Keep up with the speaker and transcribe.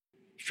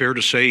fair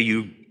to say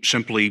you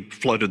simply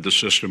flooded the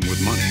system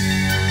with money?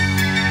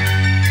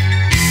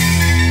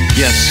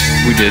 Yes,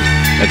 we did.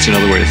 That's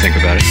another way to think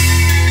about it.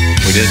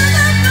 We did.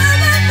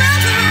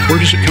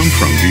 Where does it come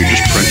from? Do you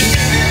just print it?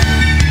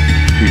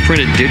 We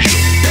printed digital.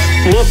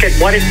 Look at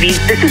what it means.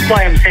 This is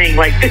why I'm saying,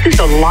 this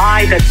is a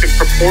lie that's been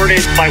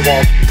purported by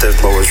Wall Street. That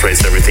lowers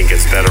rates, everything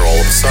gets better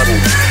all of a sudden.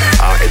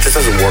 It just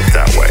doesn't work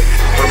that way.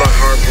 What about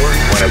hard work?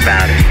 What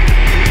about it?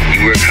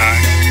 You work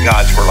hard?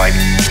 Odds were like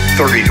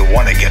 30 to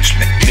 1 against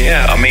me.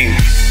 Yeah, I mean,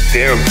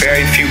 there are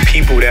very few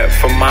people that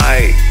from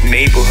my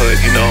neighborhood,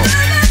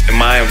 in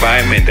my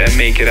environment that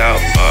make it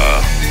out.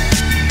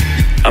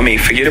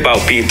 Forget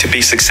about to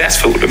be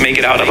successful, to make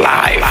it out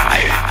alive.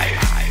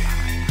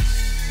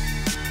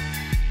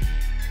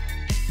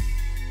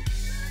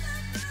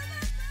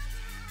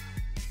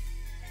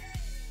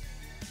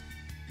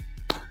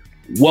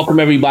 Welcome,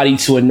 everybody,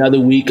 to another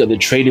week of the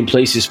Trading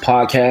Places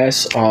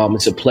podcast.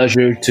 It's a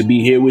pleasure to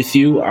be here with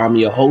you. I'm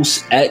your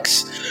host,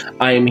 X.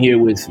 I am here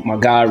with my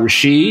guy,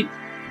 Rashid.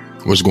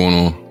 What's going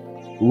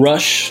on?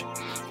 Rush.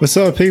 What's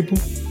up, people?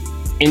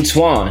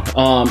 Antoine.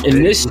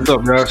 What's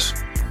up, guys?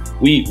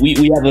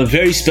 We have a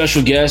very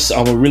special guest.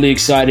 We're really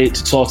excited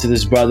to talk to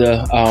this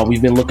brother.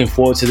 We've been looking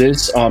forward to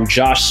this.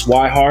 Josh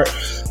Swihart,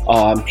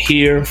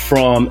 here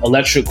from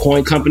Electric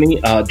Coin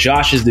Company.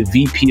 Josh is the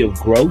VP of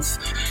Growth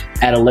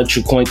at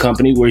Electric Coin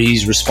Company, where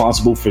he's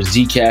responsible for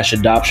Zcash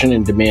adoption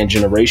and demand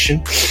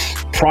generation.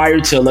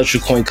 Prior to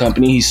Electric Coin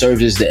Company, he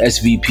served as the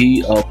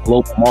SVP of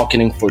Global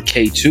Marketing for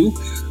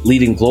K2,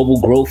 leading global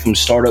growth from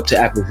startup to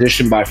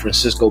acquisition by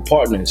Francisco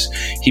Partners.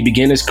 He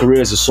began his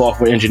career as a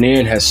software engineer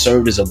and has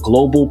served as a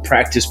global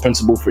practice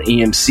principal for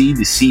EMC,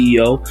 the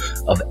CEO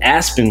of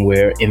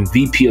Aspenware, and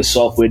VP of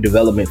software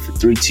development for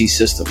 3T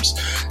Systems.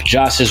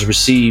 Josh has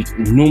received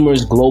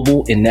numerous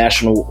global and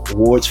national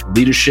awards for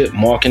leadership,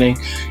 marketing,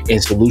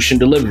 and solution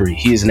delivery.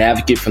 He is an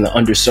advocate for the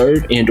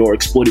underserved and or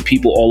exploited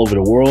people all over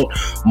the world,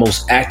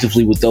 most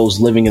actively with those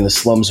living in the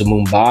slums of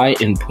Mumbai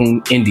and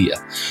Pune, India.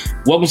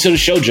 Welcome to the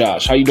show,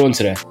 Josh. How you doing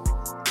today?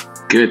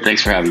 Good.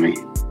 Thanks for having me.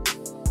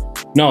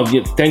 No,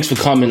 thanks for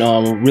coming.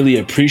 Really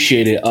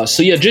appreciate it.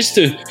 Just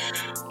to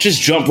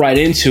jump right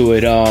into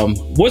it,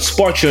 what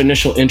sparked your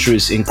initial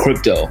interest in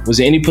crypto? Was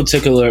there any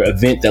particular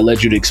event that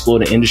led you to explore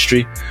the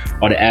industry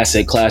or the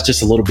asset class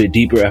just a little bit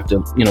deeper after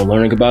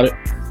learning about it?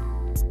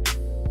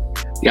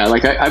 Yeah,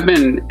 I've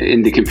been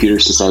into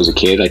computers since I was a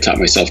kid. I taught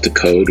myself to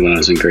code when I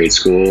was in grade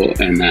school,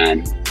 and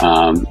then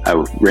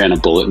I ran a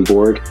bulletin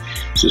board.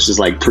 So this is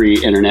like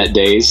pre-internet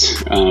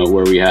days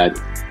where we had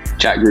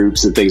chat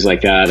groups and things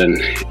like that,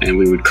 and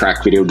we would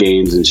crack video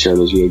games and share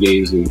those video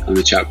games on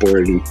the chat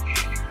board,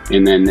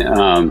 and then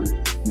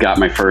got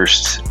my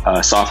first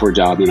software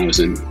job when I was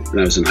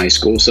in high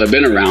school. So I've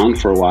been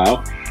around for a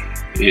while,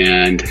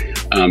 and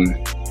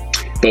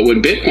but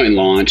when Bitcoin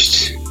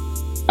launched,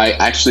 I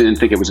actually didn't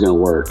think it was going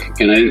to work,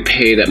 and I didn't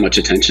pay that much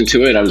attention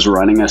to it. I was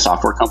running a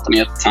software company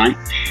at the time,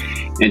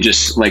 and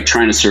just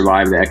trying to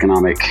survive the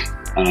economic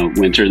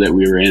winter that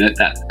we were in at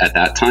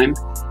that time.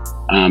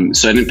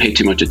 So I didn't pay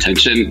too much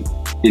attention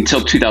until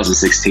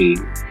 2016,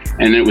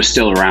 and it was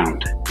still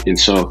around. And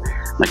so,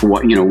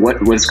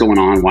 what's going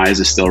on? Why is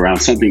it still around?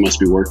 Something must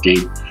be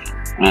working.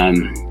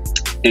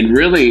 And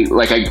really,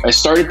 I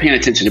started paying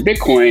attention to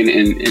Bitcoin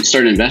and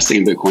started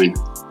investing in Bitcoin.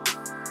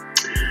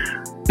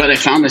 But I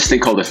found this thing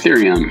called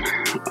Ethereum,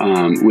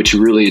 which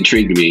really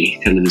intrigued me,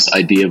 kind of this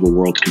idea of a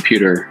world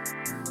computer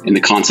and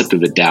the concept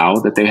of a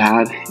DAO that they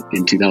had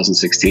in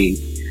 2016.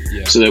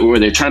 Yeah. So that what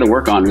they're trying to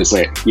work on was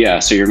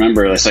so you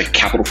remember it's like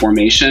capital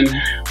formation.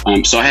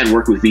 So I had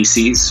worked with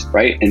VCs,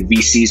 right? And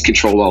VCs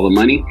control all the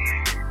money,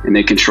 and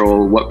they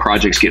control what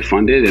projects get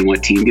funded and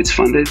what team gets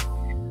funded.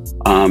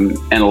 And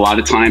a lot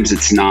of times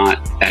it's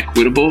not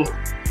equitable.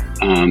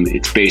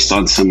 It's based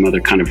on some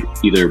other kind of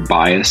either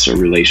bias or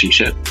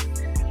relationship.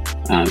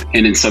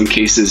 And in some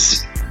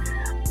cases,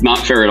 not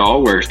fair at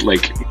all, where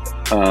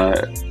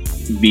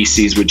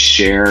VCs would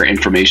share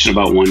information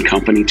about one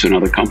company to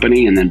another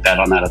company and then bet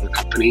on that other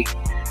company.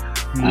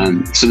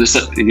 So this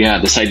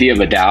idea of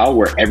a DAO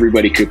where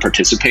everybody could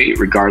participate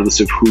regardless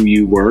of who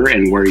you were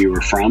and where you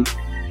were from,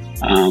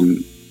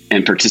 and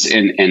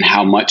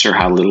how much or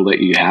how little that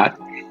you had.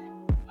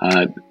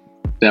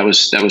 That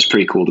was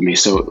pretty cool to me.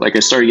 So I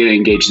started getting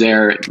engaged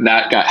there.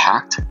 That got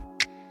hacked. So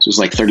it was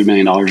like $30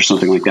 million or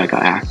something like that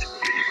got hacked.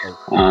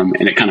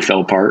 And it kind of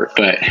fell apart,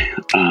 but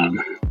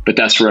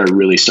that's where I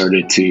really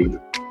started to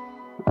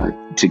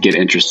get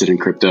interested in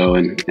crypto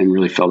and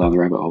really fell down the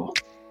rabbit hole.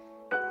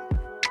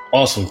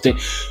 Awesome.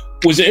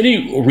 Was there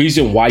any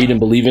reason why you didn't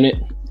believe in it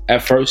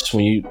at first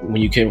when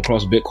you came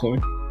across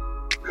Bitcoin?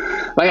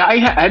 I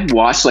had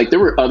watched there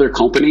were other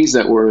companies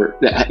that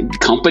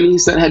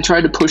had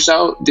tried to push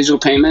out digital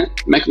payment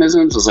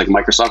mechanisms. It was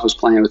Microsoft was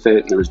playing with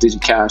it, and there was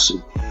DigiCash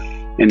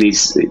and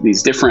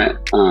these different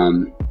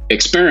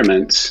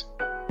experiments.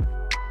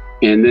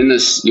 And then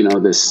there's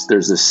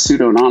this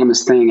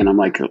pseudo-anonymous thing, and I'm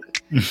like,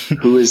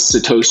 who is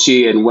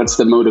Satoshi, and what's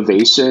the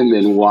motivation,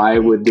 and why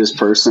would this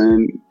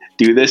person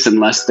do this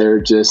unless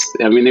they're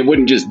they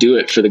wouldn't just do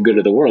it for the good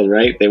of the world,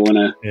 right? They want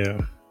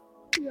to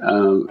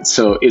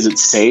So is it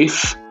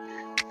safe?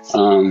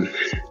 And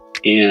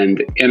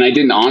I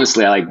didn't,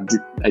 honestly, I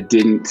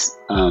didn't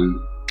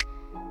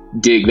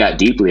dig that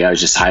deeply. I was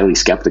just highly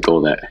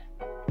skeptical that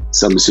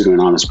some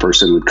pseudo-anonymous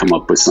person would come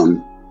up with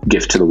some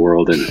gift to the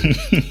world and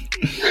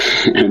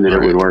and that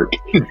it would work.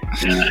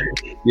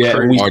 Yeah,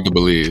 hard to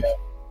believe.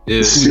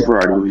 It's super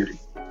hard to believe.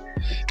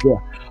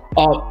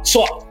 Yeah.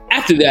 So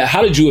after that,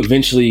 how did you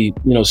eventually,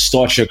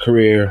 start your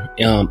career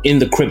in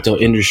the crypto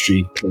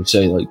industry? Per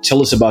se, like,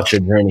 tell us about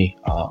your journey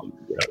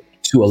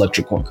to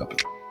Electric Coin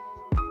Company.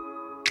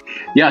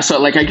 Yeah, so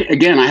like I've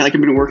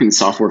been working in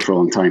software for a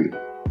long time,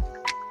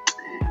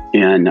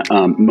 and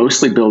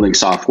mostly building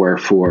software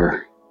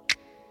for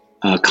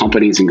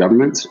companies and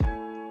governments.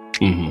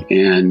 Mm-hmm.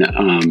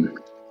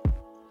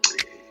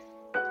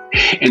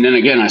 And then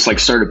again, I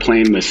started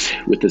playing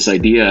with this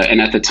idea. And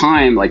at the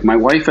time, like my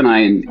wife and I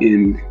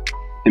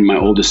and my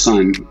oldest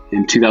son,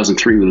 in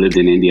 2003, we lived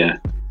in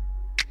India,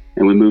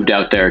 and we moved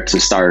out there to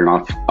start an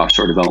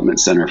offshore development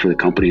center for the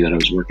company that I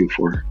was working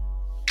for.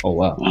 Oh,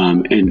 wow.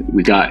 And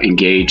we got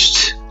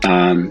engaged,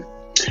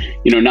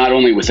 not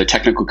only with the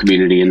technical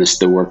community and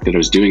the work that I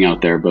was doing out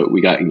there, but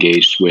we got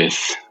engaged with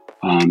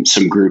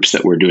some groups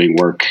that were doing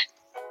work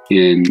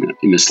in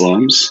the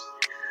slums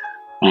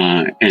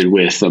and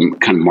with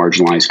kind of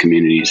marginalized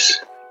communities.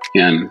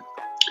 And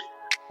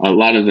a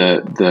lot of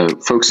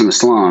the folks in the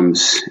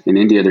slums in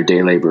India, they're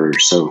day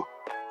laborers. So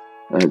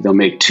they'll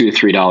make $2 to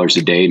 $3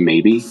 a day,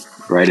 maybe,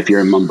 right? If you're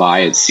in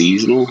Mumbai, it's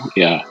seasonal.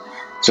 Yeah.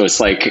 So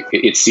it's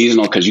it's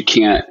seasonal because you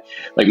can't,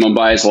 like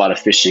Mumbai has a lot of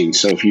fishing.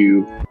 So if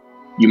you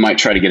might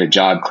try to get a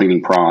job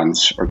cleaning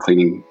prawns or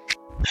cleaning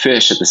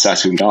fish at the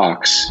Sassoon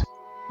docks,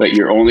 but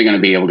you're only going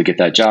to be able to get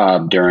that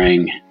job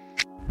during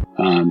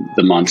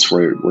the months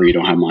where you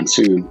don't have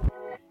monsoon.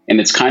 And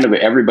it's kind of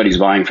everybody's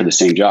vying for the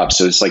same job.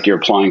 So it's like you're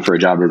applying for a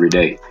job every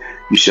day.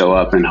 You show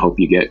up and hope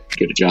you get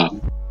a job.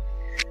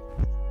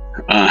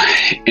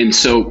 And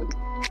so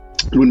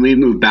when we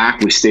moved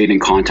back, we stayed in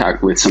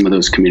contact with some of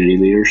those community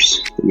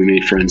leaders that we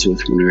made friends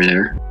with when we were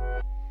there.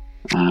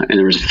 And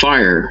there was a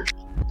fire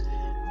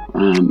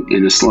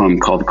in a slum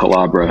called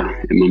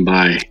Kalabra in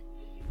Mumbai,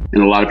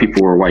 and a lot of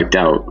people were wiped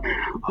out.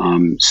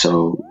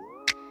 So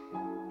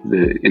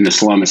in the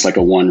slum, it's like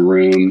a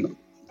one-room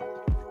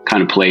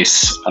kind of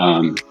place.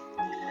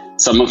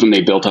 Some of them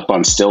they built up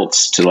on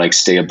stilts to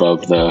stay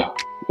above the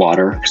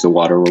water, because the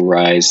water will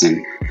rise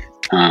and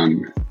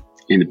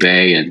in the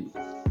bay. And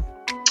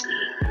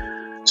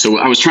so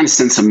I was trying to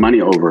send some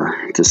money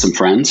over to some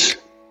friends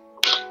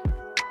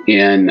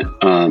and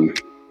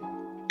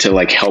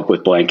to help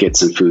with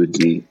blankets and food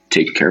and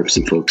taking care of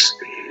some folks.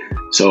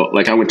 So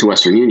I went to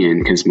Western Union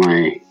because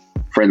my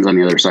friends on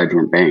the other side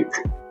weren't banked,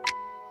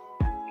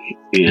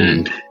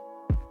 and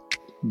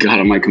got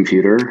on my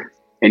computer.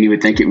 And you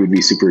would think it would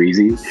be super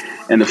easy,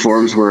 and the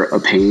forms were a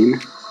pain.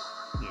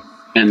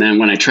 And then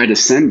when I tried to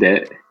send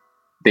it,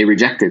 they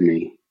rejected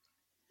me.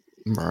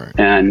 Right.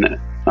 And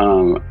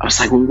I was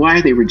like, well, why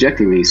are they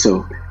rejecting me?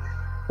 So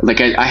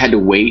I had to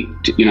wait.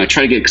 I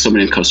tried to get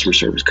somebody in customer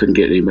service, couldn't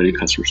get anybody in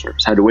customer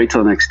service. Had to wait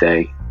till the next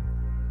day.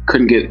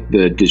 Couldn't get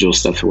the digital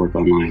stuff to work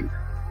online.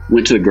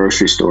 Went to the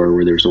grocery store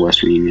where there was a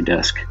Western Union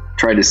desk.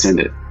 Tried to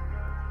send it.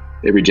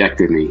 They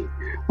rejected me.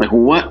 Like,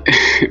 what?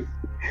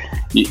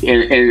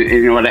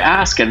 And when I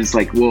ask, and it's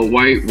like, well,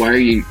 why are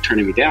you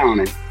turning me down?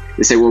 And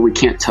they say, well, we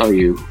can't tell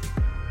you.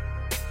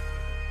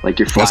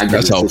 You're flagged.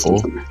 That's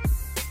helpful.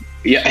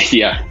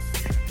 Yeah.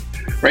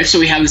 Right. So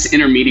we have this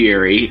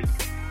intermediary.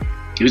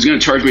 He was going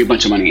to charge me a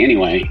bunch of money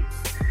anyway,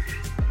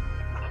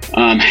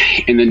 and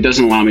then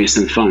doesn't allow me to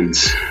send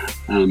funds.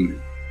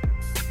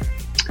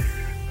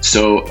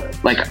 So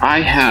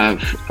I have,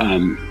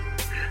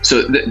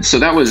 so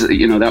that was,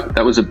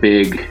 that was a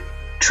big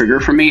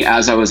trigger for me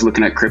as I was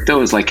looking at crypto.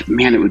 It was like,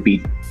 man, it would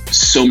be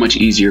so much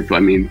easier.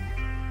 I mean,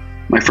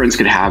 my friends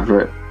could have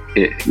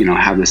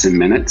have this in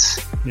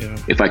minutes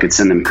if I could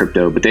send them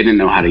crypto, but they didn't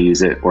know how to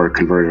use it or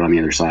convert it on the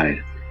other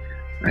side.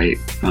 Right.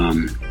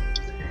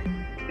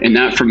 And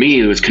that for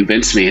me, it was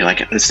convinced me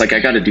it's I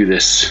got to do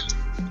this.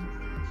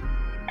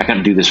 I got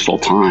to do this full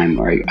time.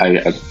 Right.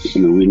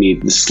 We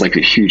need, this is a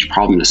huge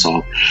problem to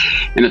solve.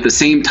 And at the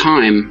same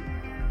time,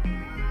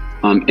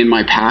 in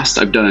my past,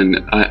 I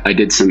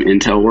did some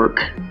Intel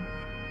work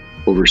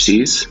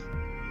overseas.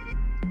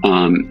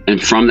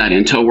 And from that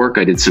Intel work,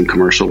 I did some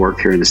commercial work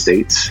here in the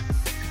States.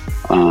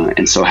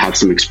 And so I have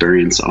some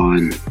experience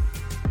on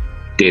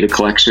data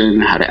collection,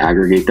 how to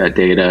aggregate that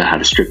data, how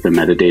to strip the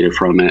metadata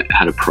from it,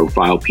 how to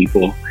profile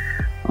people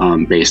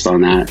based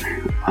on that.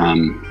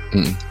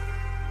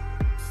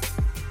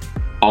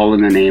 All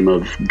in the name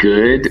of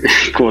good,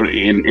 quote,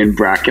 in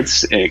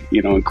brackets,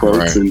 in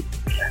quotes, right.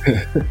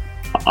 And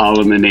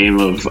all in the name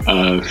of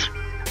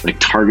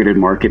targeted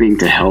marketing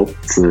to help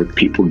so that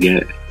people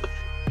get,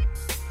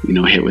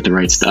 hit with the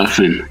right stuff.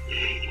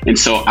 And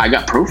so I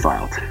got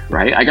profiled,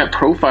 right? I got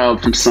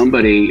profiled from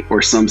somebody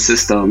or some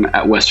system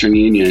at Western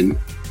Union,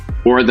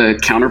 or the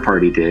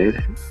counterparty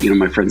did,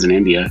 my friends in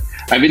India.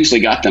 I eventually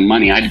got them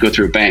money. I had to go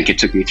through a bank. It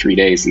took me 3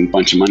 days and a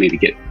bunch of money to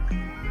get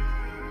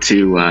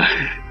to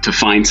to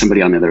find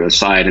somebody on the other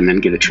side and then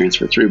get it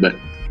transferred through. But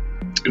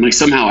like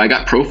somehow I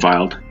got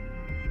profiled,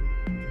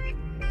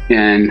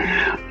 and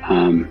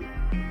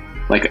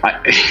like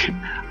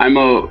I'm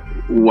a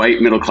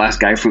white middle class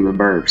guy from the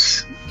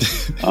burbs,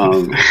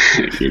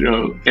 you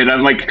know, and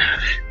I'm like,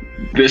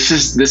 this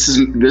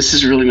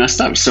is really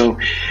messed up. So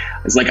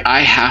it's like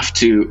I have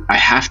to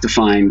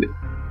find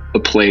a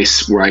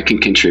place where I can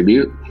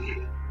contribute,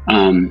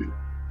 and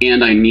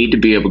I need to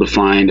be able to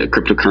find a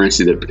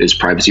cryptocurrency that is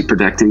privacy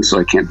protecting, so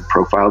I can't be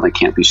profiled, I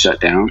can't be shut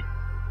down.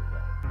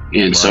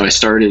 And so I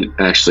started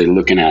actually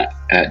looking at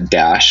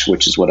Dash,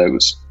 which is what I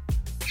was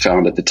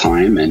found at the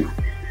time, and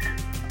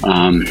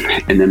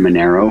then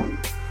Monero.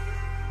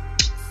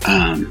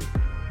 I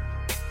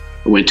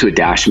went to a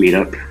Dash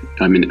meetup.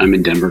 I'm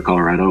in Denver,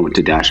 Colorado. I went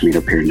to Dash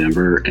meetup here in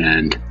Denver,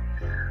 and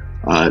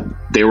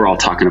they were all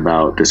talking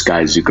about this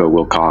guy Zuko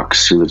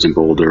Wilcox, who lives in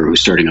Boulder,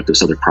 who's starting up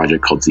this other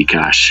project called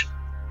Zcash.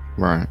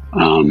 Right.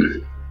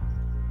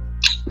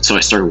 So I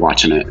started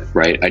watching it.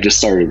 Right. I just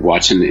started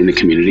watching in the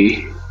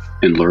community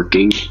and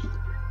lurking,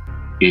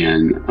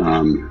 and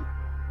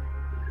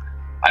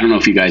I don't know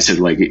if you guys have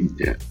like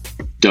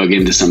dug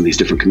into some of these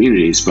different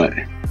communities, but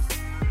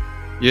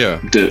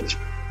yeah.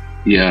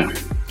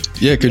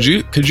 Yeah. Could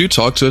you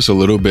talk to us a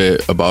little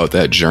bit about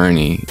that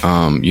journey?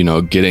 You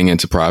know, getting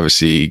into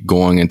privacy,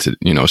 going into,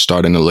 you know,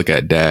 starting to look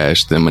at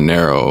Dash, then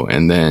Monero,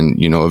 and then,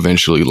 you know,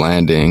 eventually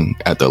landing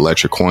at the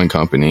Electric Coin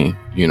Company,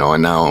 you know,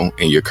 and now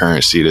in your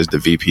current seat as the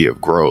VP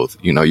of growth,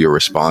 you know, you're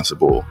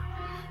responsible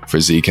for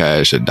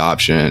Zcash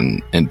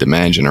adoption and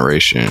demand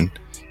generation.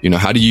 You know,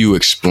 how do you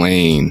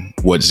explain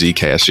what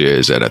Zcash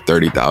is at a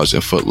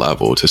 30,000 foot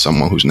level to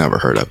someone who's never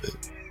heard of it?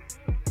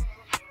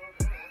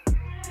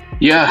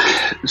 Yeah,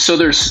 so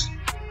there's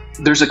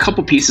a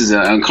couple pieces.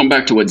 I'll come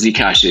back to what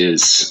Zcash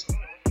is.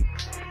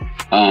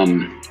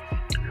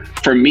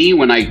 For me,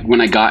 when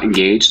I got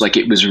engaged, like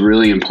it was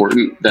really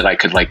important that I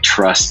could like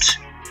trust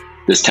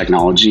this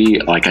technology.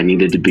 Like I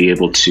needed to be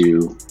able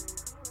to,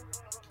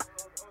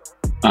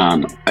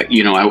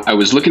 you know, I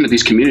was looking at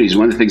these communities.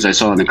 One of the things I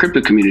saw in the crypto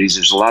communities,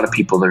 there's a lot of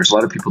people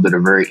that are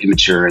very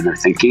immature in their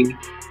thinking,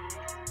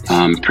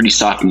 pretty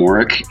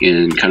sophomoric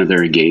in kind of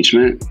their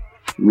engagement,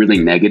 really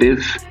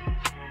negative.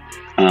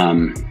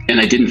 And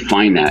I didn't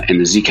find that in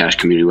the Zcash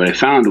community. What I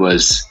found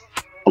was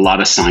a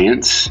lot of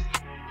science,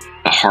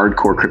 a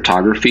hardcore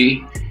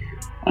cryptography,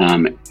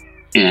 and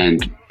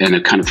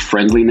a kind of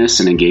friendliness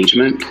and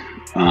engagement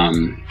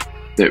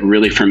that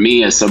really, for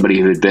me, as somebody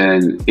who had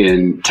been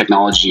in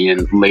technology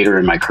and later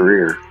in my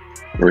career,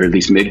 or at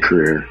least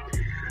mid-career,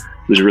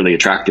 was really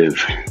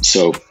attractive.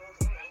 So,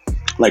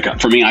 like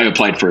for me, I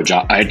applied for a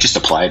job. I had just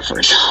applied for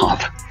a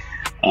job.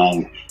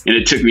 And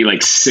it took me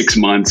like 6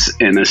 months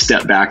and a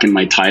step back in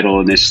my title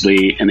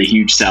initially and a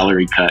huge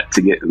salary cut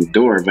to get in the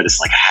door. But it's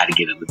like I had to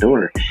get in the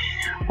door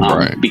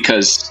right.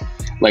 Because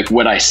like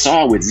what I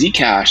saw with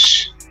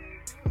Zcash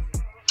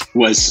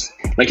was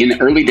like in the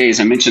early days,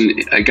 I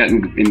mentioned I got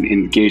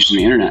engaged in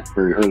the internet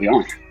very early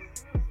on.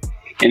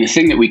 And the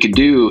thing that we could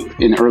do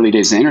in the early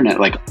days of the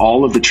internet, like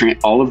all of the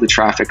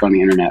traffic on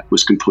the internet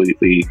was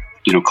completely,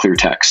 you know, clear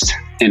text,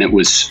 and it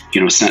was,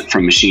 you know, sent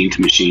from machine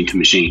to machine to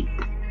machine.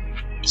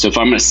 So if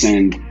I'm going to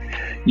send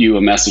you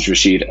a message,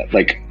 Rashid,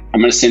 like I'm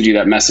going to send you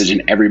that message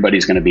and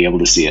everybody's going to be able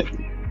to see it.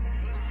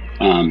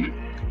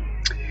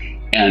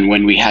 And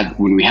when we had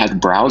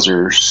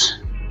browsers,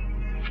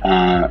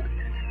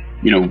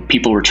 you know,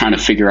 people were trying to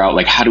figure out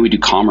like, how do we do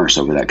commerce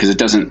over that? Because it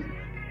doesn't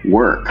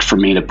work for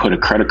me to put a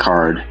credit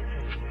card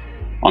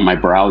on my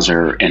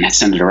browser and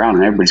send it around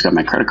and everybody's got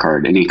my credit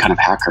card. Any kind of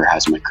hacker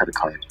has my credit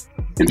card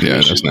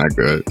information. Yeah, that's not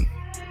good.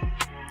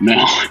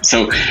 No.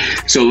 So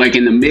like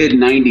in the mid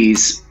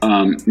 90s,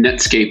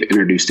 Netscape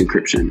introduced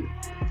encryption.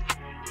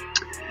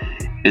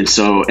 And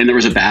there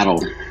was a battle,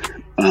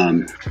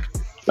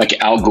 like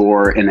Al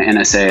Gore and the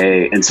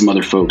NSA and some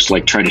other folks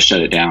like tried to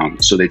shut it down.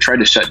 So they tried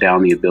to shut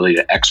down the ability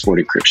to export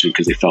encryption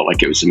because they felt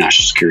like it was a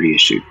national security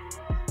issue.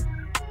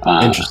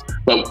 Interesting.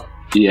 But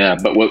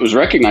what was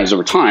recognized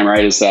over time,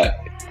 right, is that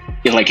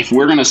like if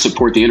we're going to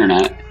support the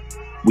internet,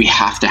 we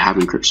have to have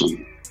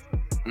encryption.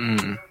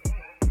 Mm.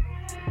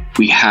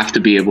 We have to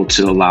be able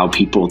to allow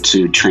people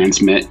to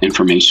transmit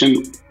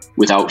information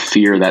without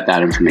fear that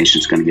information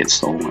is going to get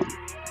stolen.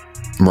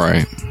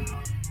 Right.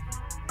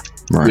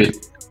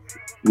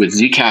 With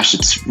Zcash,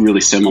 it's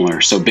really similar.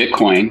 So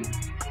Bitcoin,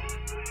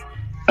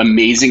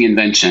 amazing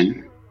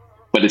invention,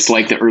 but it's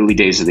like the early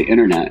days of the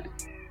internet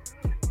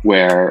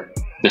where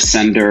the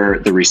sender,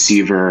 the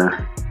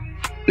receiver,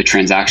 the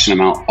transaction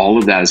amount, all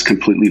of that is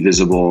completely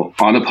visible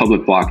on a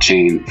public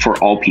blockchain for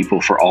all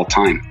people for all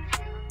time.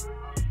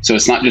 So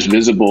it's not just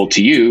visible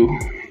to you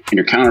and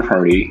your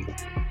counterparty,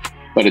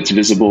 but it's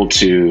visible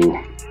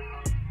to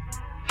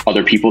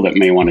other people that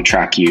may want to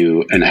track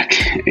you, an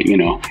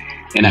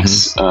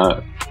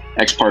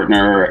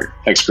ex-partner,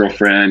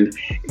 ex-girlfriend.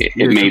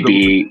 It may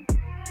be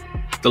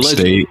the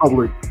state,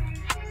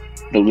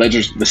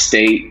 the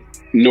state,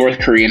 North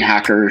Korean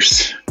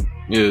hackers,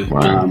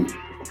 yeah,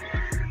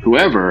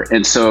 whoever.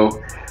 And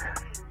so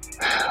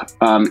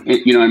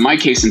in my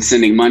case, in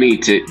sending money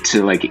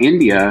to like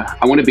India,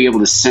 I want to be able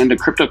to send a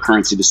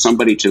cryptocurrency to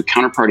somebody, to a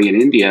counterparty in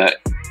India,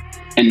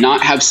 and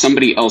not have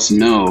somebody else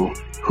know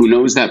who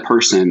knows that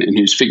person and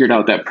who's figured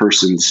out that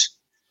person's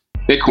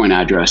Bitcoin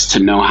address to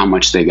know how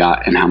much they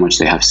got and how much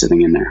they have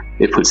sitting in there.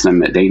 It puts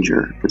them at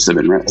danger, puts them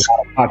in risk.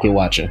 Pocket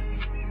watcher.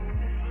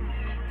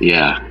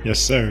 Yeah. Yes,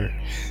 sir.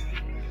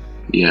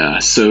 Yeah.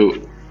 So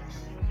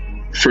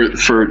for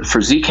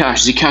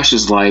Zcash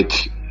is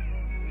like,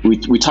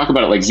 we talk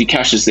about it like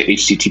Zcash is the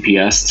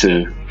HTTPS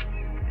to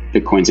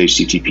Bitcoin's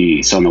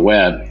HTTP. So on the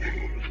web,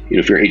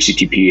 if you're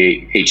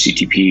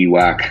HTTP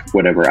WAC,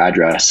 whatever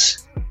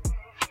address,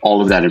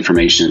 all of that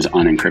information is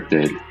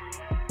unencrypted.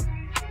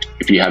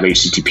 If you have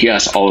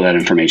HTTPS, all of that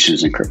information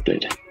is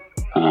encrypted.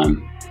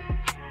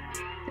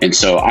 And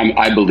so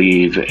I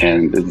believe,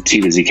 and the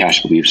team at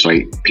Zcash believes,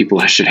 like, people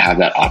should have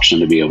that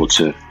option to be able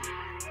to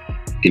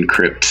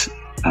encrypt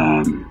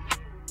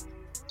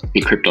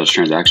those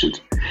transactions.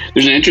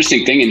 There's an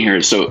interesting thing in here.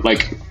 So,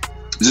 like,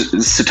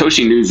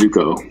 Satoshi knew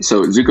Zuko.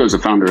 So Zuko is the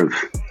founder of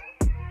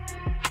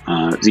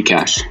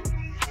Zcash.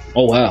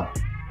 Oh wow,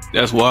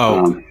 that's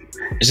wild.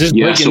 Is this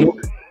breaking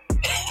news?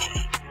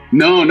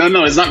 No,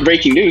 it's not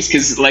breaking news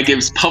because like it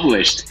was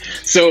published.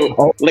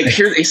 So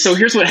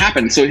here's what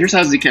happened. So here's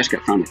how Zcash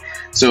got founded.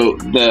 So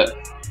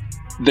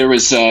there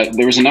was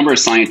a number of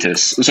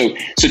scientists. So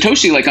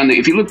Satoshi, like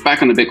if you look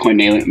back on the Bitcoin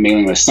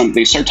mailing list,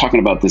 they start talking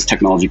about this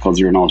technology called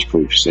zero knowledge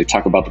proofs. They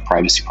talk about the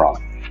privacy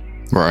problem.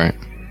 Right.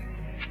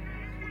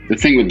 The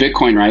thing with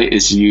Bitcoin, right,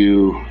 is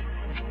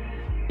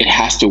it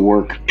has to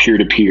work peer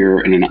to peer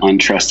in an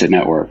untrusted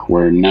network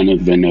where none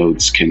of the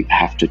nodes can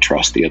have to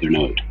trust the other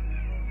node.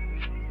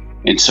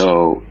 And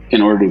so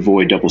in order to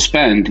avoid double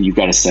spend, you've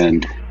got to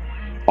send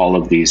all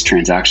of these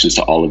transactions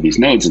to all of these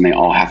nodes, and they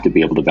all have to be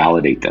able to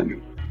validate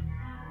them.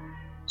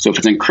 So if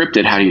it's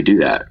encrypted, how do you do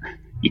that?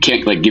 You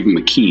can't like give them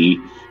a key,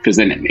 because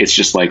then it's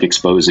just like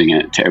exposing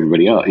it to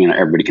everybody else.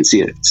 Everybody can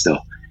see it still.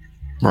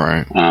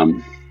 Right.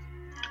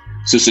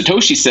 So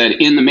Satoshi said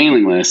in the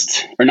mailing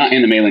list, or not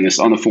in the mailing list,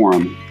 on the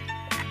forum,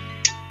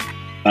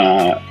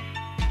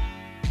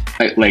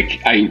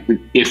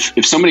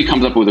 if somebody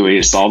comes up with a way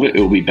to solve it, it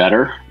will be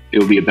better. It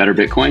will be a better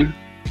Bitcoin.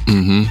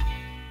 Mm-hmm.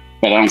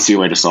 But I don't see a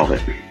way to solve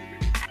it.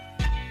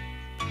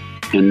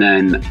 And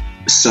then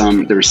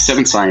there were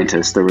 7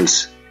 scientists. There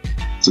was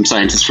some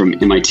scientists from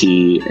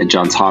MIT and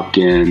Johns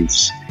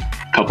Hopkins,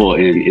 a couple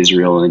in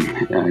Israel and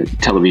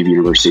Tel Aviv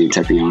University and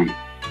Technion,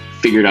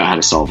 figured out how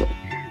to solve it.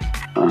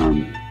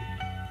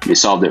 They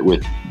solved it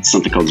with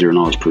something called zero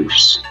knowledge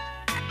proofs.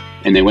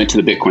 And they went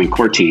to the Bitcoin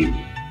core team.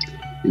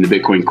 And the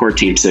Bitcoin core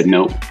team said,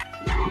 nope.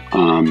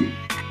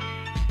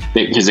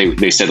 Because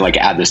they said, like,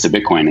 add this to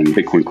Bitcoin. And the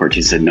Bitcoin core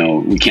team said, no,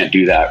 we can't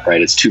do that,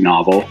 right? It's too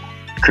novel.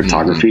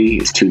 Cryptography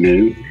is too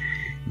new.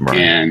 Right.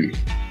 And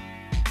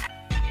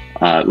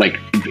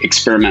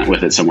experiment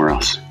with it somewhere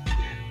else.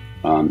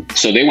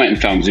 So they went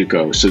and found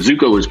Zuko. So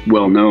Zuko was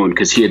well known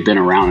because he had been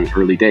around in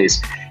early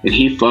days. And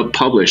he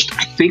published,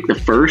 I think, the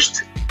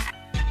first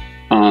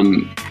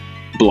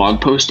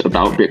blog post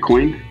about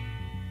Bitcoin.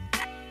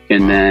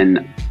 And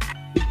then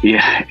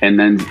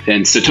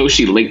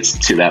Satoshi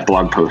linked to that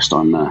blog post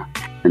on the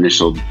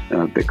initial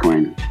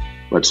Bitcoin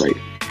website.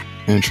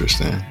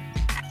 Interesting.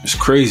 It's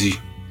crazy.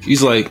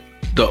 He's like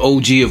the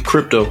OG of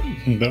crypto.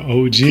 The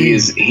OG.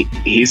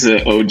 He's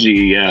an OG,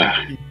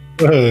 yeah.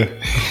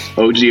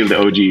 OG of the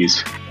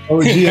OGs.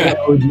 OG of the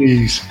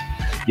OGs.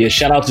 Yeah,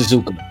 shout out to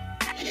Zuko.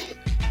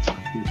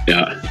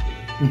 Yeah.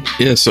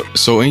 Yeah,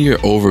 so in your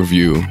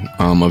overview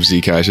of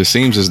Zcash, it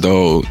seems as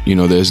though,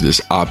 there's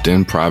this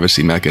opt-in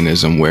privacy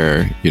mechanism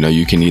where,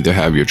 you can either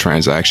have your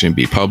transaction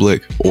be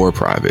public or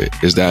private.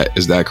 Is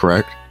that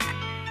correct?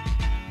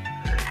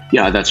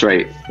 Yeah, that's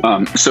right.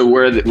 So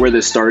where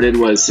this started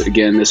was,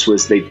 again, those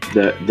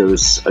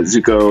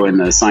Zuko and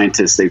the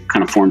scientists, they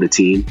kind of formed a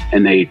team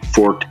and they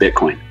forked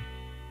Bitcoin.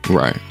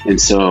 Right. And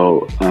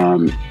so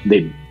then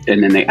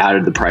they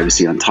added the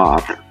privacy on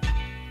top.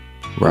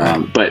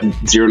 Right. But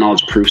zero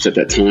knowledge proofs at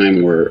that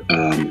time were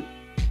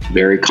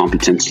very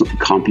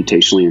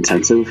computationally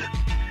intensive.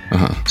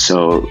 Uh-huh.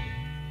 So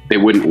they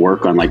wouldn't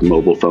work on like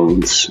mobile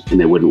phones, and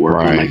they wouldn't work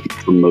on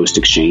like most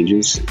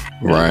exchanges.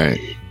 Right.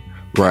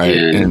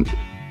 And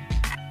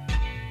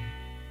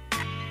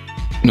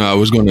no, I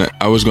was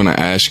gonna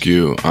ask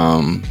you.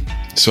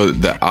 So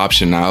the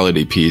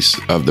optionality piece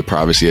of the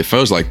privacy, it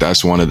feels like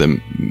that's one of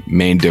the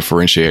main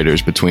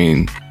differentiators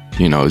between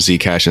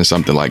Zcash and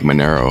something like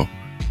Monero.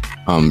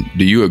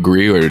 Do you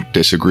agree or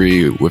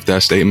disagree with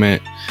that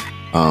statement?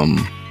 Well,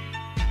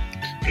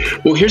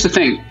 here's the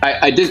thing.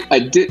 I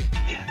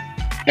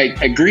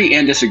agree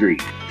and disagree.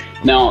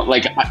 Now,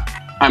 like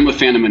I'm a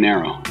fan of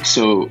Monero,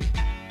 so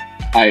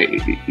I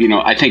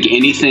think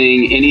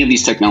any of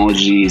these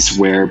technologies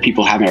where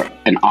people have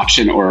an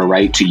option or a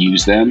right to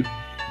use them,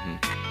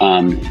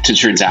 to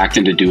transact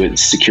and to do it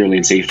securely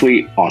and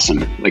safely,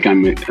 awesome. Like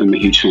I'm a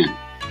huge fan.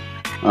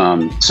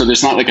 So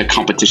there's not like a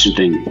competition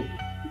thing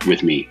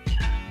with me.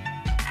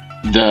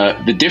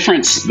 The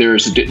difference, there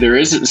is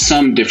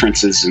some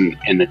differences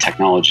in the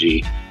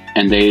technology.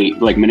 and they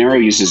like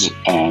Monero uses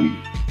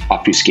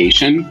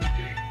obfuscation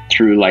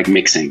through like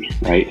mixing,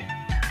 right?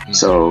 Mm-hmm.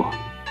 So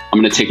I'm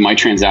going to take my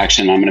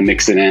transaction, I'm going to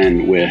mix it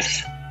in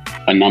with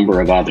a number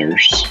of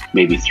others,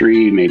 maybe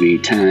 3, maybe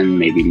 10,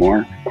 maybe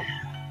more.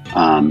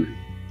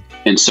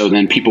 And so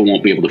then people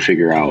won't be able to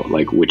figure out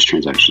like which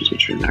transaction.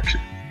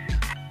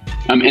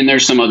 And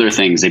there's some other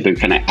things they've been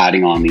kind of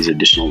adding on these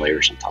additional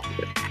layers on top of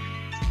it.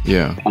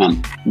 Yeah.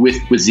 With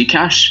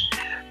Zcash,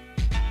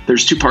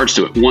 there's 2 parts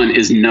to it. One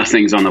is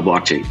nothing's on the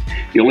blockchain.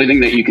 The only thing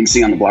that you can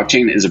see on the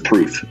blockchain is a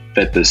proof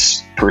that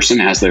this person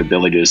has the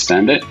ability to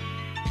spend it,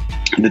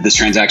 that this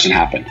transaction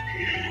happened.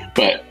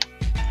 But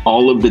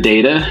all of the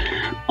data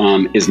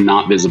is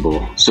not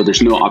visible. So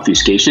there's no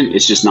obfuscation.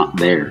 It's just not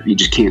there. You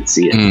just can't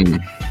see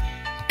it.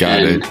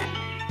 Got it.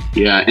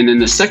 Yeah. And then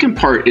the second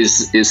part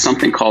is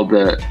something called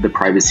the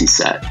privacy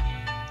set.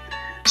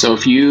 So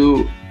if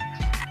you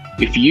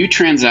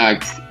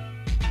transact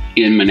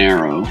in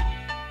Monero,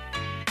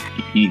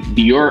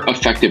 your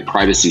effective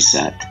privacy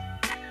set,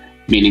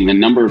 meaning the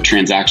number of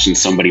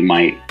transactions somebody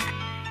might,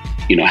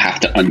 have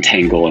to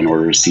untangle in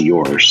order to see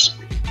yours,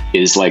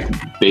 is like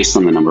based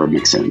on the number of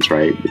mix-ins,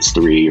 right? It's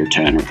 3 or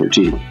 10 or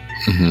 13.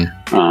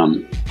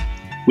 Mm-hmm.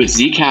 With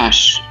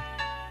Zcash,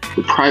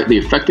 the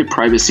effective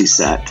privacy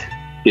set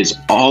is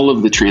all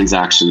of the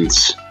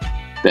transactions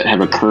that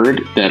have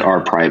occurred that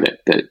are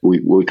private, that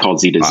we call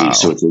Z to Z. Wow.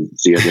 So it's a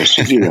Z address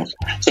to zero.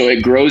 So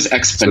it grows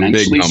exponentially.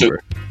 It's a big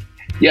number.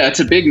 Yeah, it's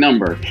a big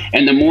number.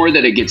 And the more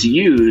that it gets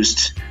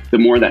used, the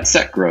more that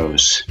set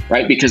grows,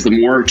 right? Because the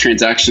more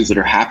transactions that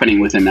are happening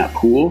within that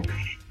pool,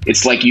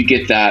 it's like you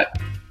get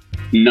that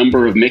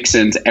number of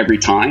mix-ins every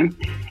time,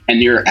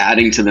 and you're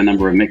adding to the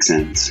number of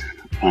mix-ins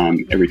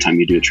every time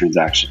you do a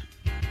transaction.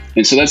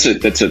 And so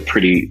that's a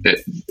pretty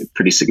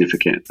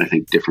significant, I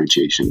think,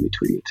 differentiation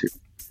between the two.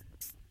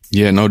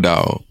 Yeah, no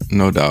doubt.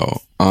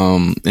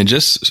 And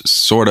just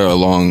sort of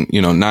along,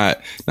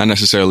 not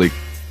necessarily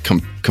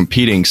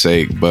competing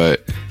sake,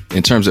 but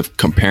in terms of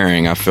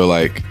comparing, I feel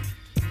like,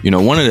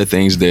 one of the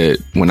things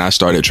that when I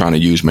started trying to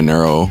use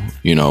Monero,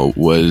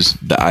 was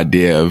the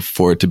idea of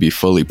for it to be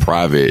fully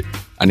private,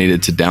 I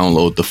needed to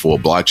download the full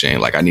blockchain.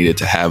 Like I needed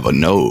to have a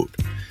node.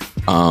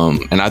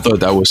 And I thought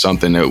that was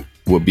something that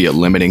would be a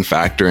limiting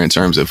factor in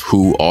terms of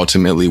who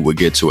ultimately would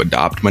get to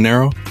adopt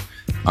Monero.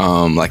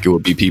 Like it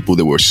would be people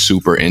that were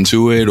super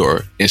into it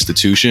or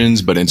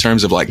institutions. But in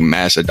terms of like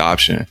mass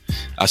adoption,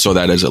 I saw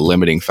that as a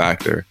limiting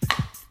factor.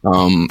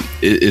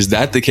 Is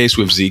that the case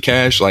with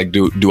Zcash? Like,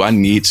 do I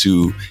need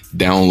to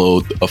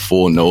download a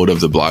full node of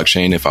the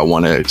blockchain if I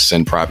want to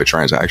send private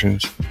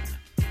transactions?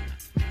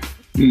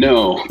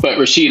 No, but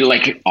Rashid,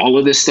 like all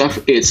of this stuff,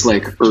 it's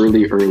like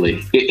early. For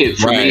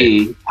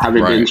me,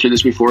 having been through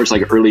this before, it's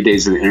like early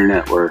days of the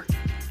internet where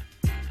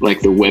like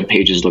the web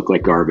pages look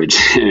like garbage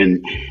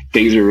and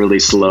things are really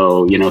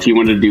slow. If you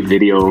wanted to do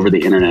video over the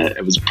internet,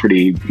 it was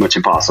pretty much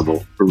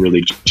impossible or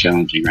really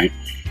challenging, right?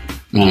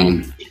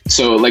 Mm-hmm.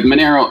 So like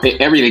Monero,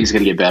 everything's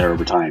going to get better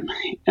over time.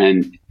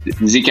 And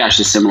Zcash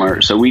is similar.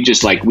 So we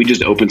just open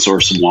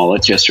sourced some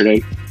wallets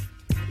yesterday,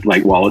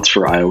 like wallets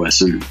for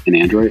iOS and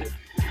Android.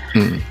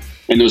 Mm-hmm.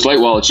 And those light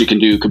wallets you can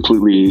do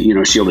completely,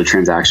 shielded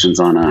transactions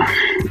on a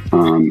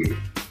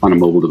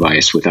mobile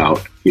device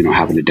without,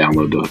 having to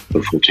download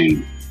the full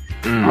chain.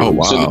 Oh,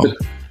 wow.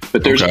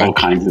 But there's all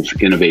kinds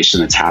of innovation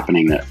that's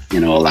happening that,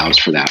 allows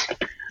for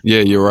that.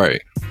 Yeah, you're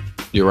right.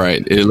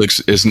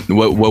 It's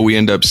what we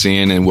end up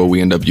seeing and what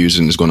we end up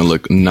using is going to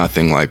look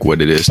nothing like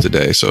what it is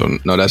today. So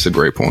no, that's a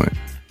great point.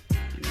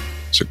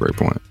 It's a great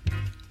point.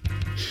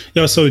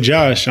 Yo, so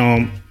Josh,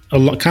 kind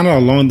of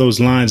along those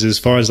lines, as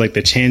far as like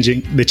the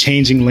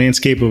changing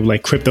landscape of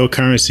like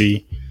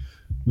cryptocurrency,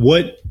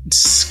 what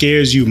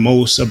scares you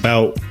most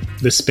about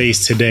the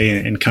space today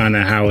and kind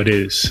of how it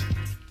is?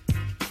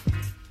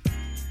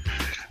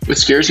 What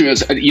scares me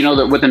is,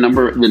 that what the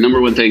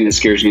number one thing that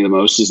scares me the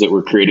most is that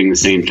we're creating the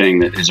same thing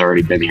that has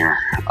already been here.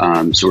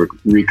 So we're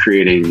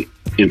recreating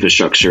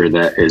infrastructure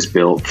that is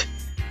built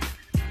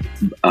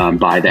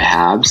by the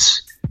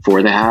haves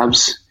for the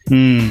haves.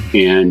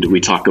 And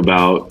we talk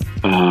about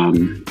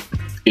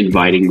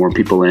inviting more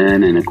people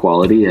in and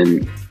equality,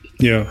 and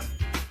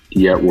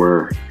yet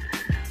we're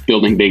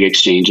building big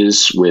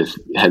exchanges with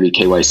heavy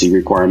KYC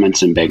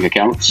requirements and bank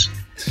accounts.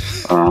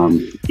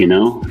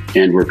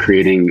 And we're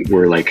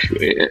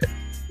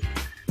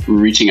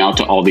reaching out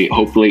to all the,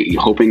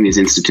 hoping these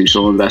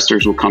institutional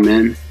investors will come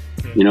in,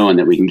 and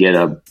that we can get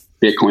a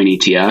Bitcoin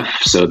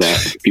ETF so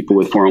that people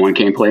with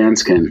 401k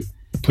plans can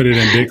put it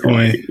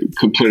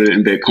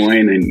in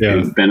Bitcoin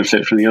and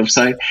benefit from the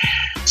upside.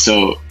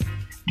 So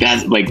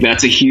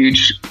that's a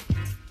huge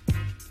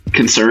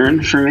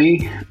concern for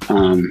me.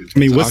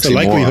 What's the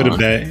likelihood of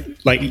that?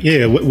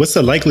 What's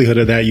the likelihood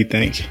of that, you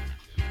think?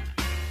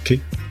 Okay.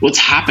 What's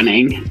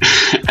happening?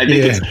 I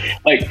think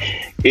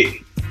it's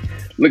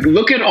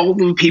look at all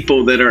the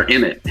people that are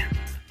in it.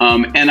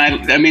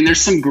 And there's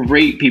some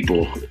great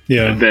people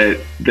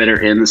that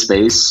are in the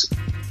space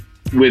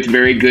with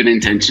very good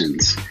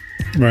intentions.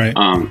 Right.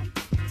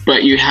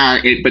 But you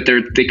have it, but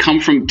they come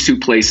from two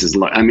places.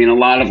 I mean, a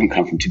lot of them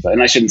come from two places,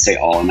 and I shouldn't say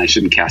all, and I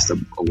shouldn't cast a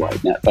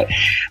wide net,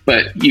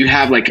 but you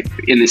have, like,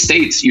 in the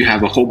States, you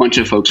have a whole bunch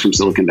of folks from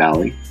Silicon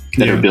Valley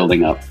that are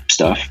building up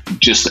stuff,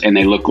 and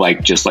they look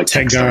just like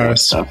tech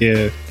guys stuff.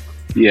 Yeah.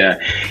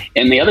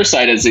 And the other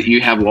side is that you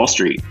have Wall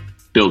Street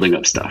building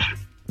up stuff.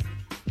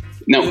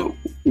 Now,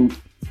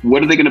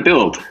 what are they going to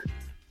build?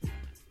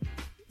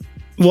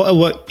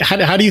 Well,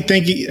 how do you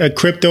think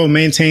crypto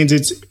maintains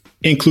its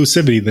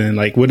inclusivity then?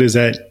 Like, what is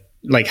that?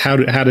 Like, how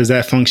does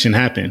that function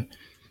happen?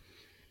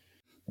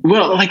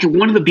 Well, like,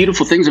 one of the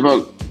beautiful things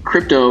about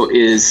crypto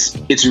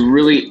is it's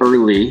really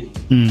early.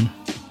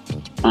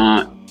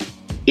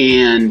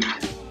 And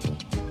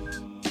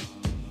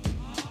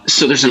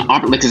so there's an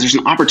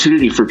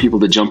opportunity for people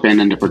to jump in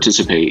and to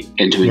participate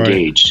and to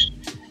engage.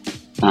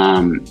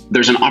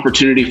 There's an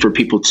opportunity for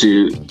people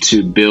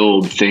to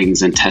build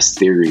things and test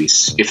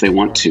theories if they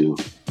want to.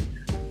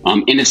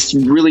 And it's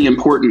really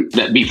important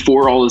that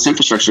before all this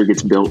infrastructure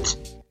gets built,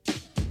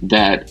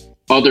 that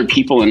other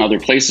people in other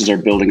places are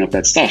building up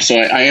that stuff. So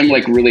I am,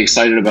 like, really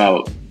excited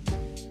about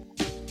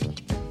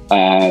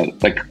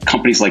like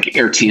companies like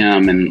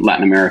AirTM in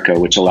Latin America,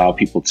 which allow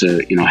people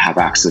to, have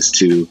access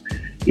to,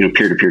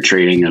 peer-to-peer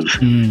trading of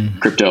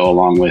crypto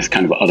along with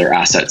kind of other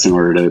assets in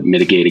order to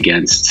mitigate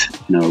against,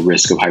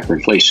 risk of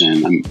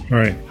hyperinflation.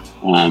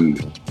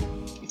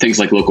 Things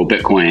like local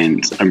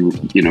Bitcoins. I'm,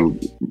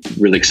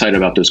 really excited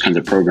about those kinds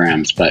of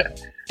programs, but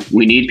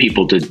we need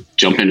people to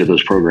jump into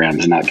those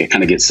programs and not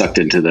get sucked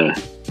into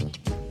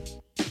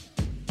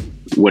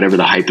whatever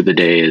the hype of the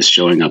day is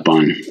showing up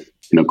on,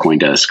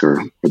 CoinDesk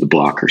or the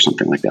Block or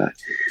something like that.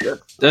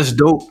 That's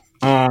dope.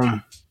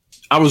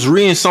 I was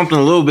reading something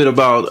a little bit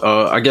about,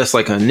 I guess,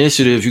 like an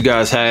initiative you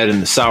guys had in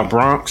the South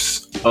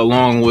Bronx,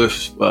 along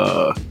with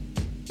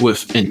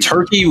in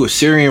Turkey with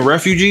Syrian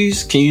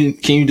refugees. Can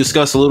you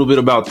discuss a little bit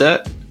about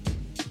that?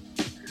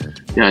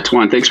 Yeah,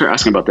 Tuan, thanks for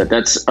asking about that.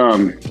 That's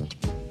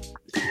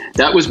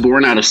that was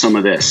born out of some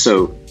of this.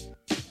 So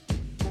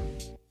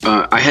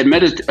I had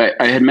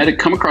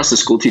come across a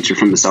school teacher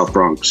from the South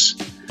Bronx,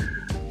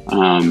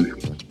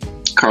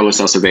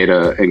 Carlos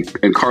Acevedo,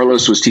 and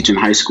Carlos was teaching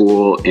high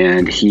school,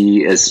 and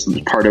he, as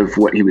part of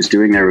what he was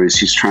doing there, was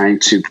he's trying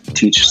to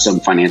teach some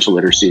financial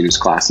literacy in his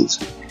classes.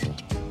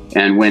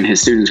 And when his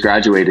students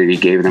graduated, he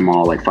gave them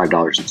all like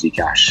 $5 of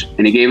Zcash.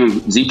 And he gave them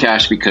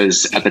Zcash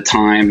because at the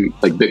time,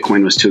 like,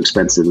 Bitcoin was too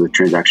expensive, the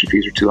transaction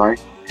fees were too high.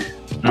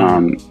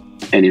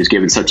 And he was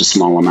given such a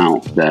small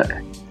amount that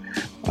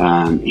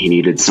he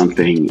needed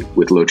something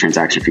with low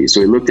transaction fees.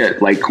 So he looked at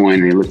Litecoin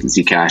and he looked at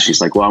Zcash.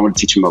 He's like, well, I want to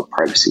teach him about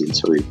privacy. And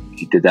so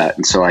he did that.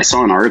 And so I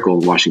saw an article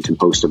in the Washington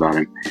Post about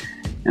him,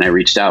 and I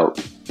reached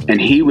out, and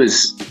he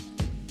was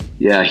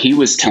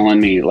telling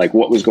me, like,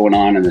 what was going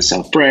on in the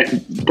South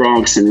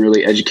Bronx and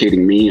really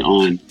educating me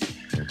on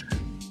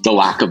the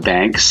lack of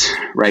banks,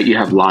 right? You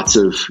have lots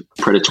of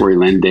predatory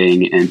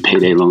lending and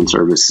payday loan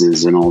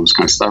services and all this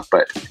kind of stuff,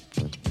 but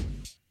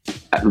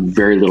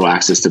very little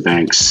access to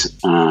banks.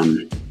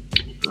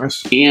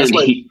 That's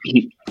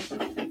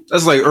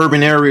like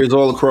urban areas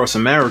all across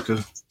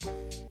America.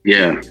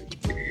 Yeah.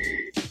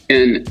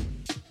 And,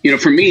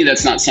 for me,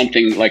 that's not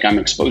something like I'm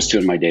exposed to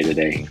in my day to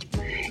day.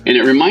 And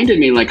it reminded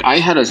me, like, I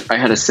had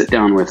a sit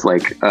down with,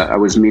 like, I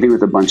was meeting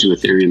with a bunch of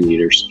Ethereum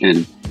leaders,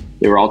 and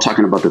they were all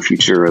talking about the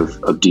future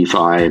of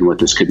DeFi and what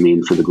this could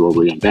mean for the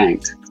globally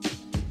unbanked.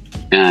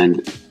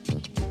 And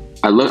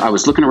I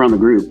was looking around the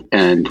group,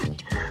 and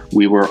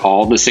we were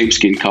all the same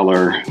skin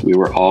color. We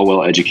were all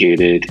well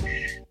educated.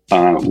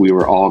 We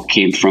were all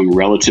came from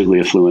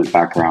relatively affluent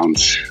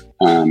backgrounds.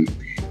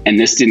 And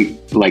this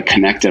didn't, like,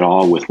 connect at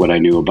all with what I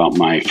knew about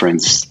my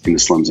friends in the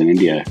slums in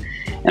India.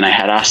 And I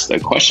had asked a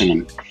question,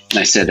 and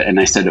I said,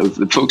 of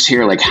the folks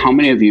here, like, how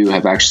many of you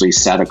have actually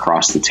sat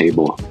across the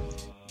table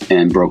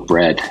and broke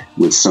bread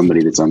with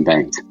somebody that's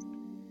unbanked?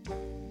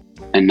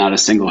 And not a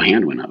single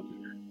hand went up.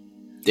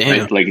 Damn.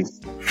 Right? Like,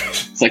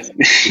 it's like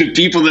the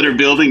people that are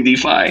building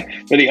DeFi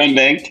for the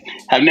unbanked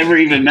have never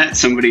even met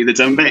somebody that's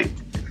unbanked.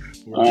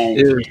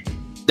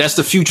 That's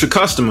the future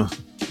customer.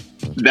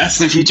 That's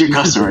the future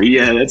customer.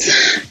 Yeah,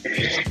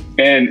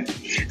 and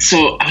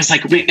so I was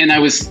like, and I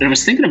was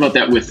thinking about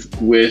that with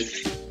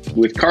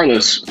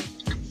Carlos,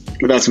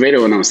 with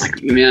Acevedo, and I was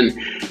like, man,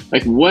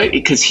 like, what?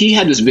 Because he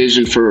had this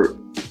vision for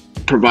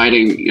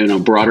providing,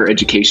 broader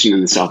education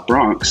in the South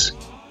Bronx.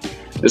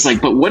 It's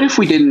like, but what if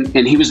we didn't?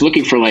 And he was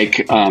looking for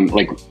like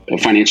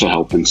financial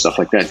help and stuff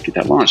like that to get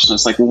that launched. So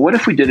it's like, well, what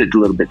if we did it a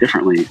little bit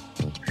differently?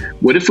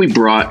 What if we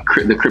brought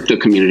the crypto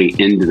community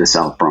into the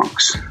South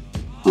Bronx?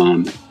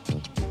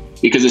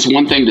 Because it's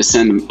one thing to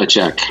send a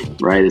check,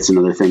 right? It's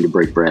another thing to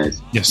break bread.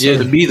 Yes, sir. Yeah,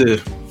 to be there.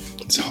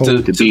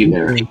 To be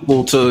there.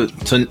 People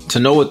to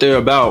know what they're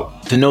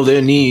about, to know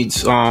their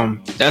needs.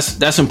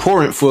 That's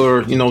important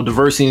for,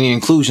 diversity and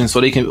inclusion, so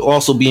they can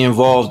also be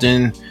involved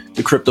in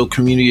the crypto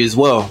community as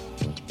well.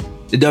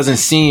 It doesn't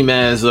seem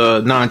as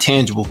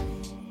non-tangible.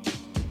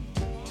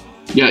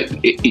 Yeah,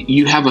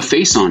 you have a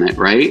face on it,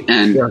 right?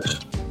 And yes.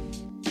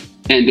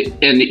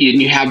 and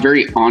you have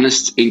very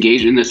honest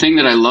engagement. And the thing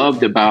that I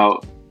loved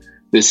about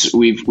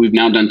we've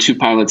now done 2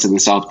 pilots in the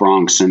South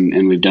Bronx,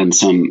 and we've done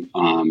some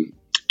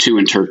 2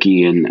 in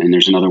Turkey, and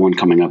there's another one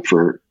coming up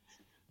for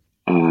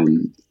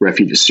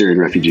Syrian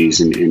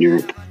refugees in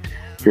Europe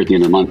here at the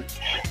end of the month.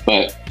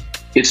 But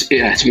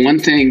it's one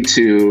thing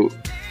to,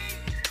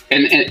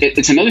 and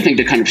it's another thing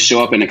to kind of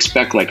show up and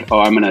expect, like, oh,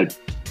 I'm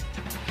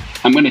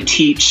gonna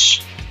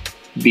teach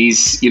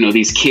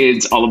these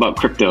kids all about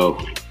crypto.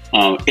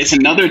 It's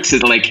another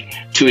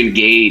to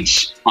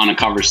engage in a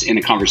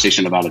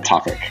conversation about a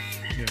topic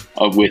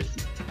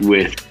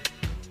with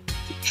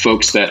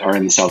folks that are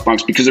in the South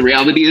Bronx, because the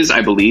reality is,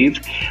 I believe,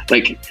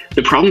 like,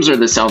 the problems of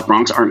the South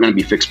Bronx aren't going to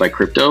be fixed by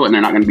crypto, and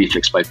they're not going to be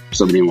fixed by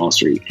somebody in Wall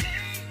Street.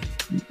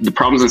 The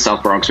problems in the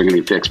South Bronx are going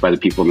to be fixed by the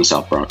people in the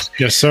South Bronx.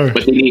 Yes, sir.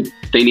 But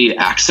they need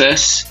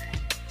access.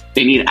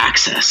 They need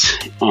access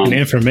and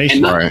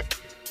information. Right.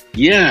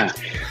 Yeah.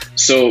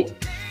 So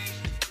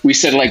we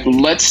said, like,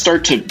 let's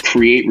start to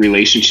create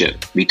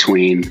relationship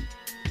between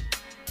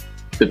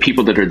the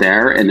people that are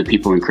there and the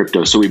people in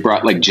crypto. So we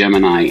brought like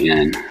Gemini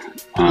in,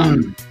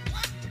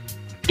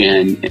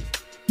 and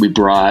we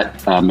brought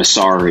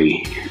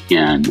Masari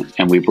in,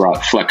 and we brought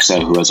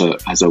Flexa, who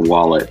has a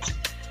wallet,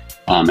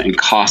 and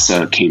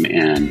Casa came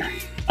in,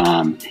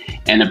 and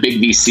a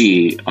big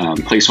VC,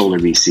 placeholder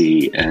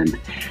VC, and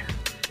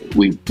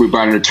we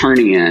brought an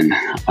attorney in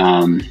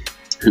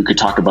who could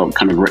talk about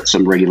kind of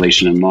some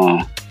regulation and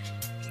law.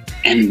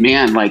 And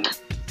man, like,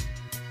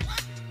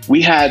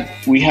 we had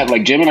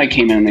like Gemini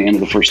came in at the end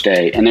of the first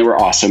day, and they were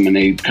awesome, and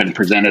they kind of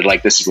presented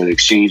like, this is where the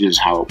exchange is,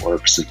 how it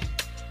works. And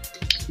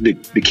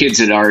the kids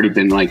had already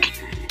been like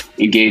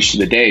engaged to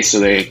the day, so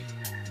they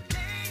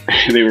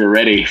were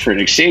ready for an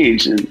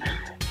exchange, and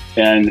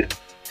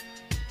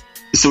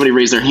somebody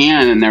raised their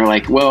hand, and they're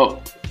like,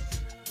 well,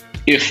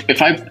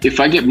 if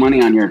I get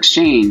money on your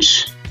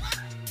exchange,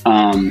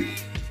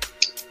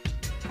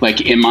 like,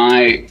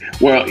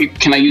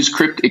 can I use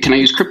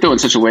crypto in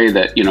such a way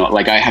that,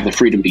 like, I have the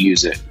freedom to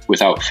use it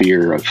without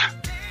fear of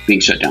being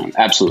shut down?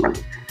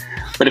 Absolutely.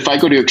 But if I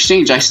go to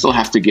exchange, I still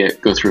have to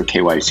go through a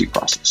KYC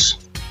process.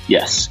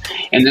 Yes.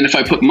 And then if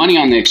I put money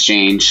on the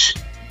exchange,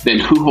 then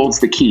who holds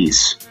the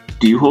keys?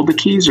 Do you hold the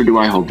keys or do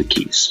I hold the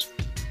keys?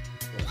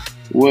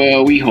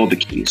 Well, we hold the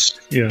keys.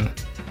 Yeah.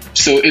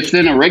 So if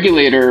then a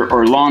regulator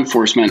or law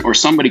enforcement or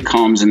somebody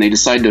comes and they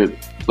decide to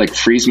like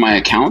freeze my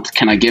account,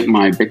 can I get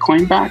my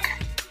Bitcoin back?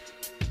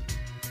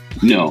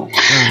 No.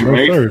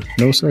 Right? Sir.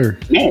 No, sir.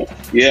 No.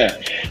 Yeah.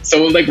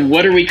 So like,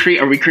 what are we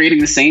creating? Are we creating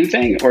the same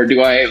thing, or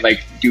do I like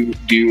do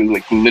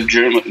like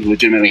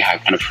legitimately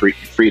have kind of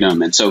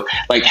freedom? And so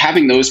like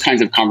having those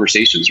kinds of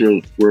conversations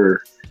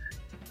were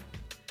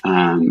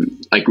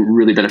like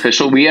really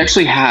beneficial. We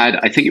actually had,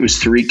 I think it was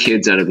 3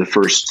 kids out of the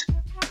first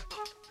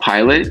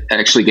pilot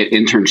actually get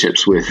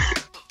internships with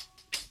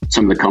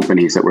some of the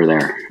companies that were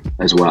there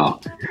as well.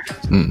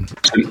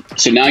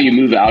 So now you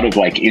move out of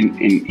like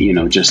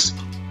just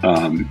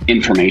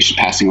information,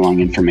 passing along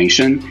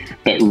information,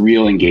 but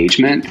real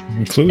engagement,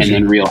 inclusion, and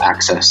then real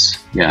access.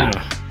 Yeah.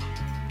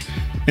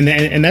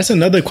 And that's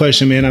another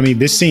question, man. I mean,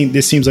 this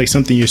seems like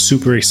something you're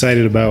super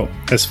excited about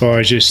as far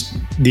as just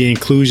the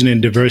inclusion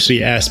and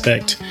diversity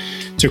aspect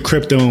to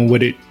crypto and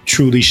what it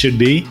truly should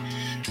be.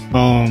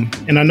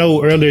 And I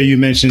know earlier you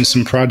mentioned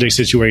some projects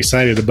that you were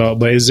excited about,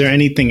 but is there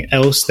anything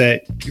else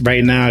that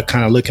right now,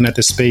 kind of looking at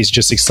the space,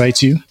 just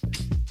excites you?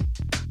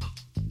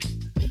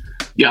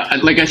 Yeah,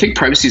 like I think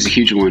privacy is a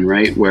huge one,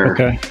 right? Where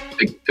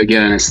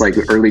again, it's like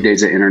the early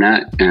days of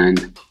internet,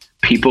 and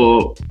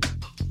people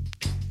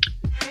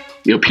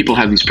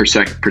have these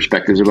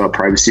perspectives about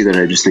privacy that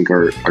I just think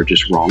are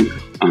just wrong,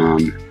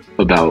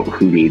 about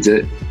who needs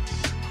it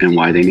and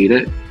why they need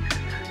it.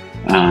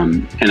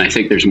 And I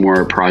think there's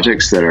more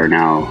projects that are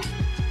now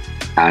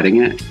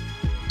adding it.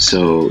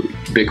 So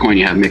Bitcoin,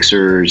 you have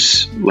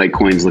mixers,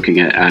 Litecoin's looking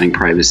at adding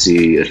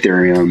privacy,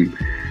 Ethereum,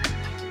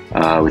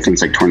 with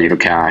things like Tornado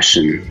Cash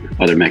and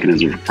other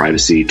mechanisms for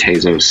privacy.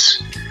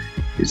 Tezos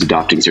is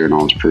adopting zero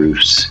knowledge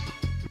proofs.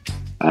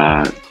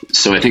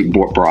 So I think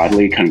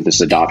broadly, kind of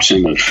this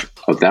adoption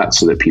of that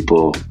so that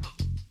people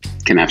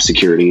can have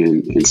security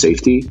and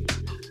safety.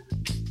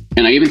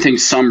 And I even think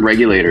some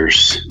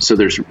regulators, so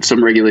there's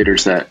some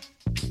regulators that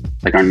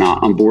like are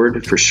not on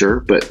board for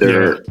sure, but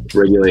there are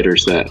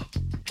regulators that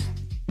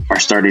are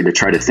starting to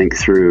try to think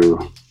through,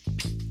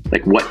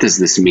 like, what does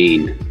this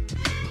mean?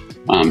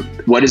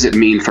 What does it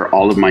mean for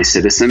all of my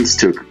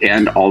citizens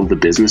and all of the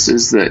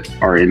businesses that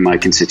are in my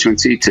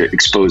constituency to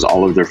expose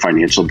all of their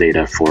financial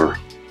data for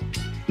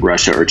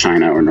Russia or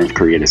China or North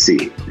Korea to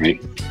see,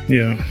 right?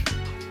 Yeah.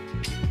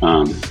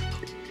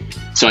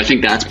 So I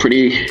think that's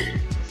pretty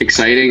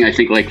exciting. I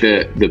think like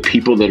the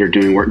people that are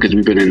doing work, because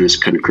we've been in this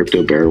kind of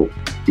crypto bear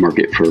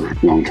market for a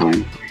long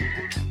time.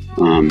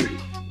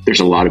 There's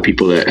a lot of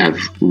people that have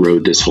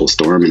rode this whole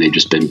storm and they've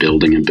just been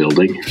building and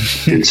building.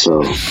 And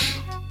so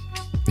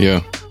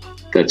yeah,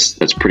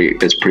 that's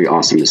pretty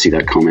awesome to see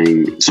that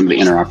coming. Some of the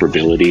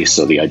interoperability.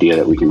 So the idea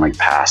that we can like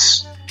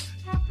pass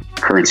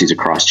currencies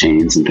across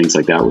chains and things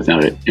like that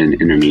without an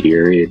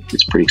intermediary,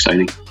 it's pretty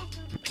exciting.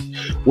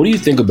 What do you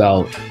think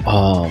about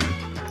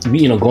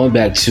going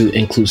back to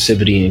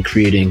inclusivity and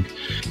creating,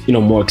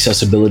 more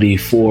accessibility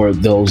for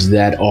those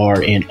that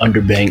are in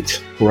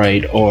underbanked,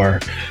 right, or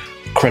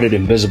credit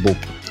invisible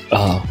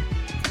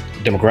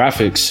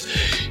demographics,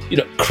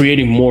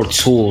 creating more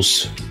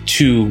tools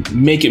to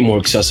make it more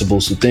accessible.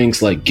 So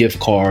things like gift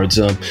cards.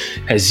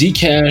 Has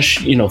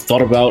Zcash,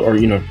 thought about or,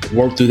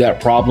 worked through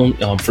that problem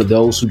for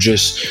those who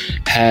just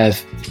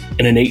have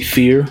an innate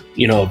fear,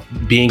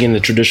 being in the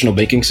traditional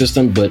banking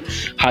system, but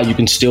how you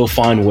can still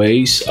find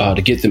ways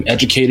to get them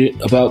educated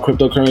about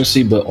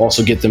cryptocurrency, but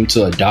also get them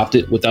to adopt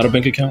it without a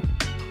bank account?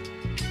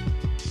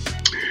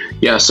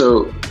 Yeah,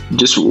 so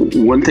just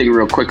one thing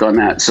real quick on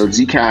that. So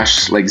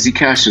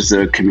Zcash is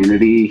a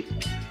community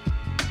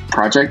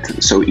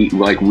project. So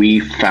we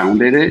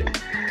founded it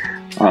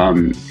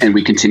and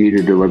we continue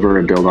to deliver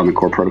and build on the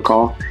core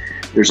protocol.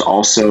 There's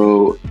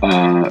also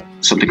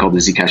something called the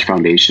Zcash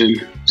Foundation.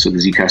 So the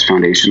Zcash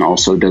Foundation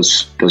also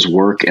does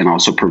work and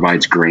also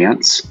provides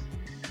grants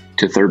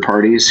to third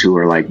parties who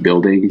are like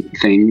building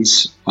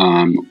things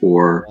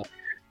or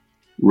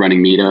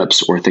running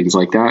meetups or things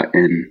like that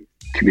in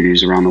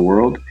communities around the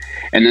world.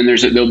 And then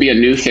there'll be a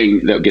new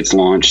thing that gets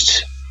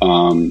launched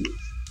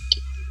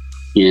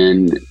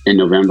in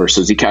November.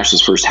 So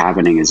Zcash's first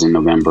happening is in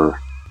November,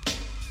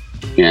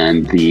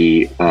 and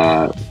the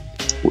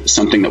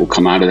something that will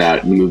come out of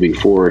that moving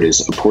forward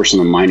is a portion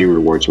of the mining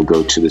rewards will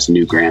go to this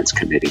new grants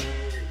committee,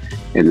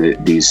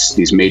 and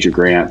these major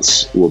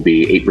grants will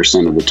be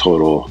 8% of the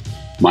total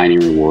mining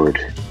reward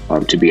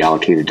to be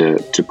allocated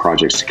to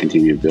projects to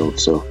continue to build.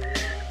 So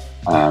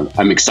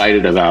I'm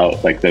excited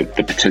about like the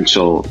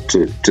potential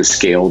to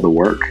scale the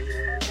work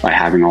by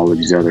having all of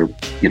these other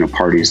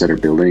parties that are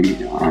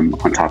building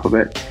on top of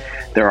it.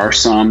 There are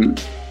some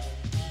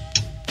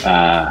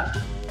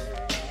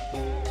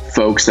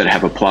folks that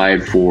have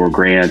applied for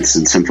grants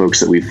and some folks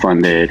that we've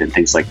funded and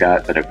things like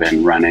that have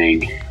been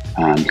running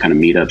kind of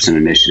meetups and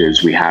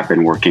initiatives. We have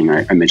been working,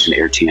 I mentioned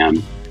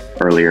AirTM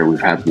earlier,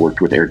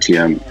 worked with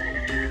AirTM.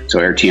 So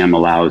AirTM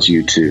allows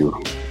you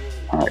to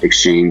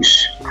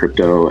exchange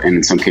crypto, and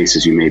in some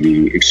cases you may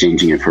be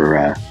exchanging it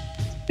for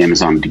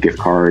Amazon gift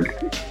card.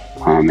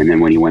 And then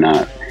when you want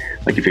to,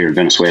 like if you're in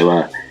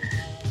Venezuela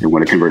and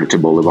want to convert it to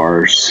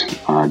bolivars,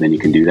 then you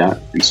can do that.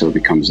 And so it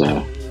becomes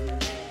a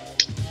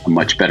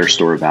much better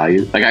store of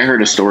value. Like I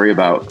heard a story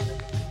about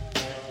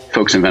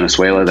folks in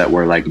Venezuela that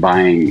were like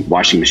buying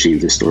washing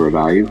machines as store of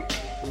value.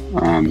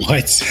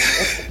 What?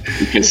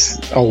 Because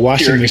a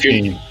washing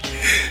machine.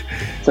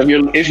 So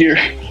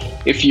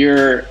if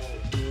your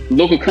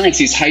local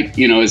currency is hype,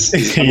 is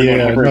undergoing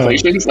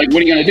hyperinflation, it's like,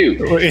 what are you going to do?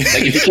 Like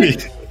if you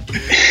can't,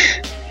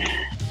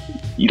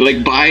 you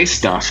like buy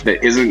stuff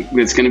that's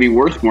going to be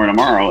worth more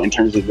tomorrow in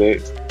terms of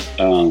its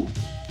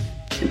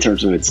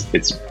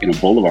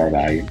bolivar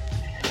value.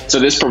 So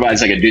this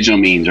provides like a digital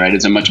means, right?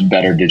 It's a much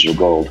better digital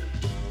gold,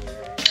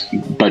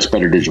 much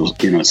better digital,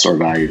 store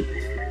value.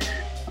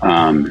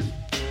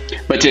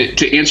 But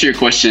to answer your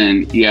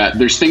question, yeah,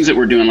 there's things that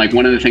we're doing. Like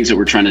one of the things that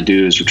we're trying to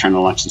do is we're trying to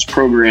launch this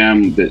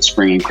program that's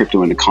bringing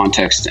crypto into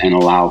context and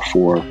allow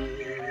for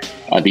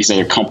these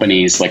other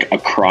companies like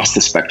across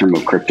the spectrum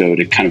of crypto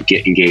to kind of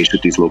get engaged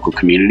with these local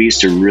communities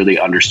to really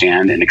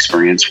understand and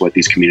experience what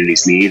these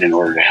communities need in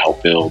order to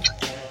help build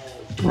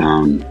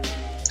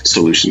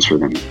solutions for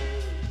them.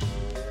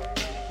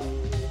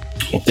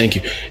 Well, thank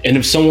you. And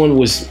if someone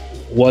was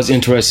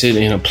interested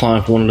in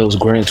applying for one of those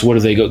grants, what do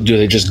they go? Do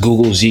they just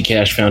Google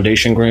Zcash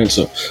Foundation grants,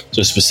 or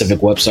a specific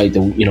website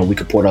that we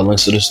could put our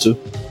links to this to?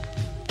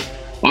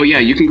 Oh yeah,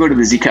 you can go to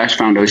the Zcash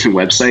Foundation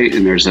website,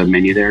 and there's a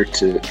menu there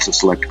to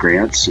select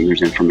grants, and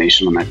there's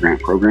information on that grant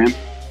program.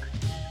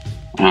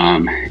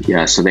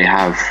 So they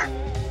have,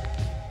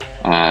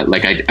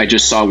 I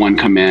just saw one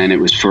come in. It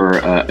was for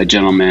a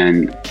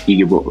gentleman,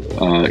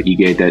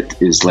 Ige,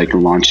 that is like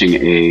launching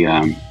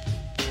a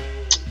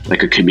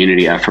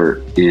community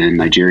effort in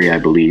Nigeria, I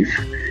believe.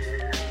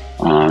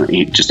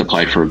 He just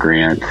applied for a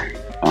grant.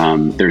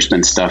 There's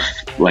been stuff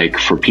like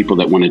for people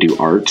that want to do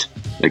art,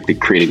 like they're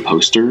creating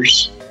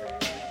posters.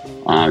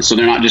 So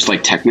they're not just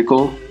like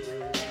technical,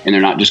 and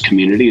they're not just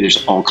community.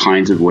 There's all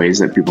kinds of ways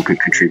that people can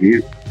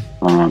contribute,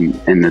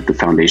 and that the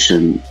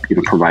foundation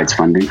provides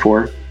funding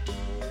for.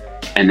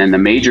 And then the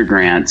major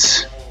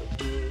grants,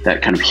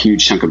 that kind of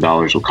huge chunk of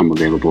dollars will come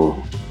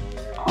available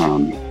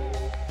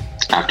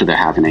after the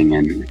happening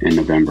in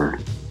November.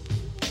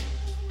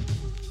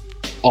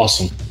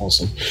 Awesome.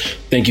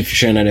 Thank you for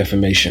sharing that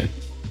information.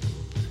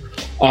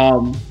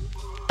 I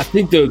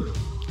think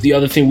the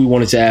other thing we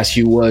wanted to ask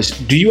you was,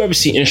 do you ever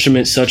see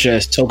instruments such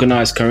as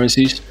tokenized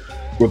currencies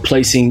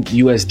replacing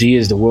USD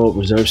as the world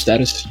reserve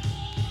status?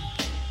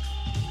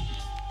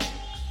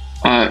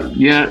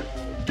 Yeah,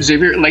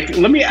 Xavier. Like,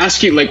 let me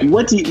ask you, like,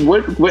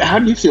 how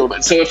do you feel about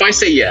it? So if I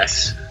say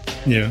yes,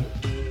 yeah,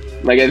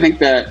 like I think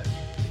that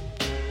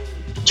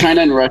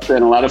China and Russia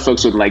and a lot of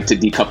folks would like to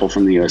decouple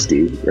from the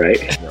USD,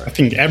 right? I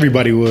think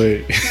everybody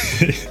would.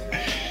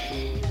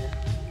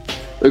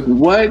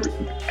 Like,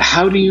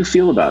 how do you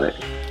feel about it?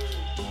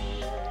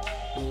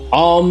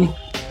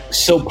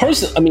 So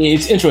personally, I mean,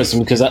 it's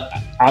interesting because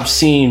I I've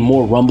seen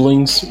more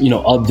rumblings,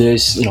 of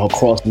this,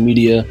 across the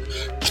media,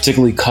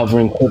 particularly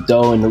covering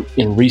crypto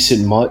in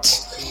recent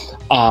months.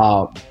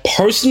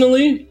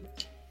 Personally,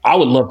 I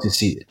would love to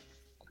see it,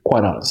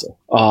 quite honestly.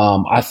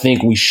 I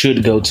think we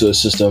should go to a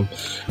system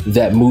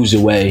that moves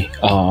away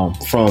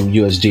from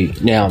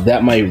USD. Now,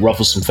 that might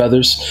ruffle some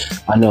feathers.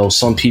 I know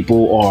some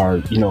people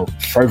are,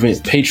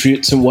 fervent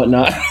patriots and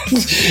whatnot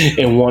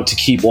and want to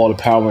keep all the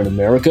power in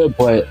America,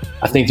 but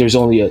I think there's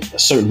only a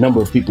certain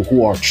number of people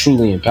who are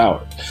truly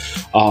empowered.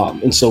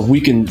 And so if we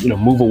can,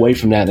 move away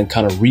from that and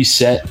kind of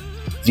reset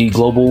the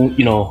global,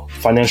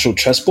 financial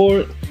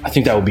chessboard, I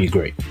think that would be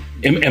great,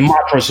 in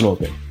my personal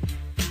opinion.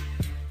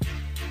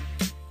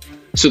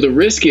 So the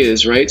risk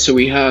is, right? So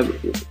the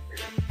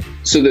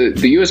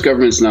U.S.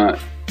 government's not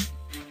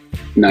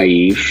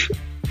naive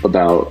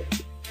about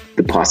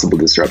the possible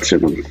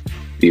disruption of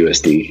the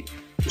USD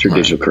through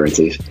digital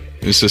currencies.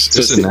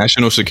 It's a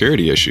national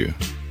security issue.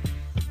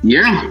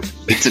 Yeah,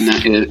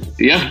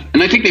 yeah,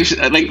 and I think they've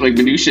like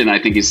Mnuchin, I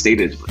think, has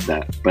stated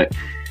that. But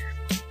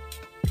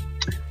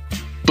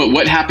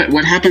what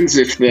happens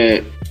if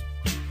the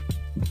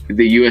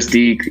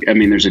USD? I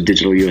mean, there's a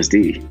digital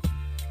USD.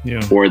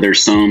 Yeah. Or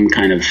there's some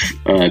kind of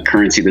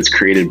currency that's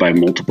created by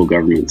multiple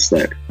governments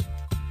that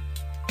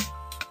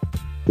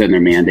then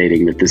they're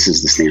mandating that this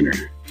is the standard.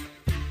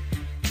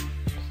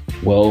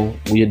 Well,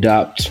 we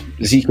adopt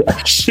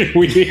Zcash.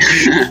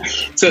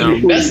 So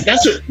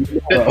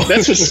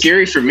that's what's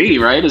scary for me,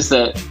 right? Is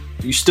that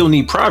you still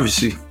need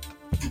privacy,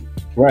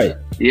 right?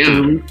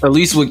 Yeah. At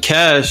least with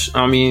cash,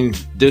 I mean,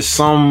 there's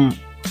some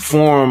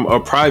form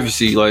of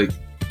privacy. Like,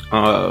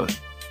 no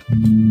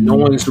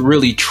one's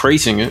really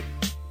tracing it.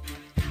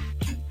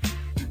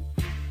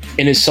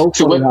 And it's so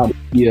funny how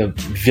media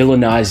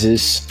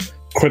villainizes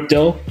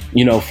crypto,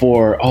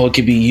 for, it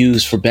could be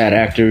used for bad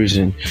actors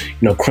and,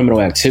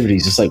 criminal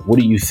activities. It's like, what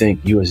do you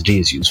think USD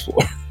is used for?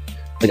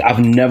 Like, I've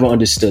never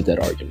understood that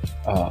argument.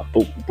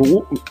 But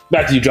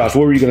back to you, Josh.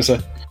 What were you going to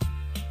say?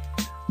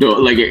 No,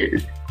 like,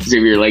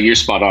 Xavier, like, you're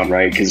spot on,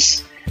 right?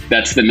 Because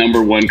that's the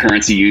number one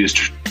currency used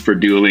for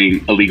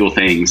doing illegal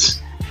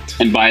things.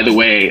 And by the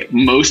way,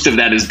 most of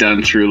that is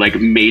done through like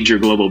major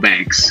global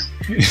banks.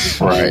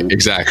 Right,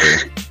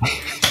 exactly.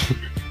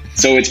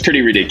 So it's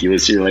pretty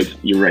ridiculous. You're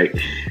right.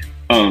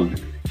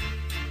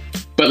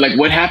 But like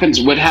one of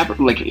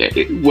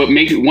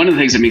the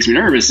things that makes me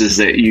nervous is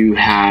that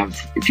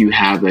if you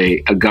have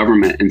a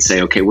government and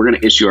say, okay, we're going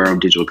to issue our own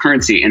digital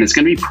currency and it's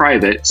going to be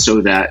private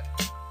so that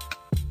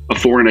a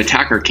foreign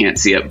attacker can't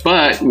see it,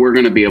 but we're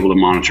going to be able to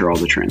monitor all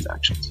the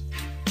transactions.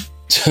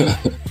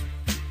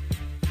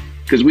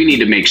 Because we need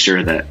to make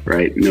sure that,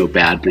 right, no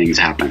bad things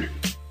happen.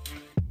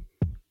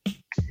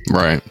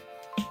 Right.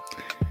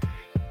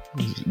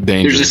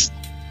 Dangerous.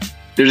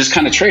 There's this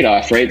kind of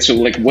trade-off, right? So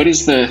like,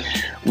 what's the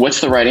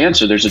right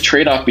answer? There's a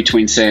trade-off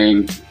between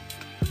saying,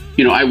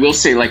 I will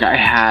say, like, I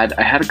had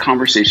a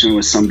conversation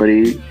with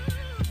somebody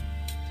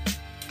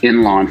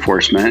in law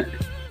enforcement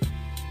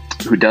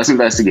who does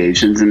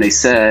investigations, and they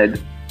said,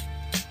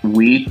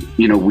 we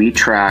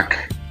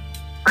track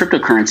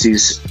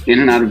cryptocurrencies in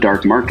and out of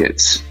dark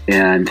markets,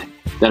 and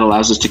that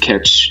allows us to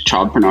catch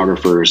child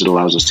pornographers. It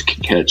allows us to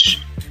catch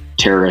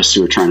terrorists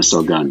who are trying to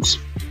sell guns.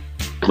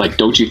 Like,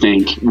 don't you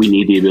think we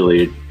need the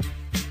ability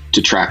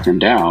to track them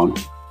down?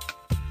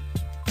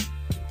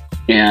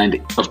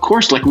 And of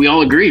course, like, we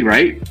all agree,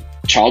 right?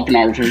 Child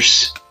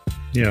pornographers.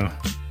 Yeah.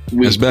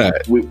 That's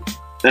bad.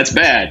 That's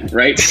bad,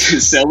 right?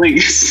 selling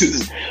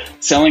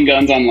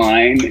guns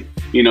online,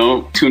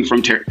 to and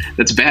from terror.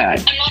 That's bad.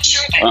 I'm not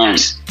sure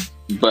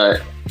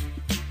about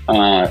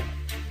that.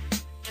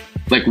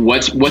 Like,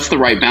 what's the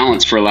right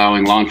balance for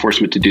allowing law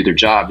enforcement to do their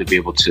job, to be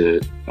able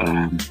to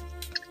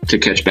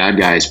catch bad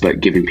guys, but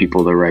giving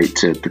people the right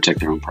to protect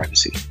their own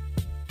privacy?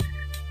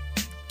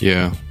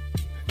 Yeah.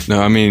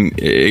 No, I mean,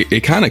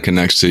 it kind of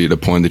connects to the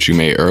point that you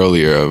made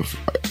earlier of,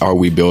 are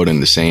we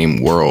building the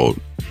same world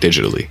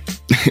digitally?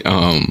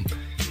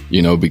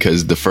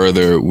 Because the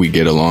further we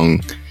get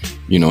along,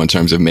 in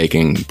terms of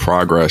making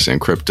progress in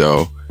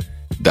crypto,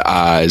 the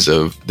eyes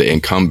of the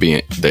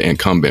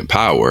incumbent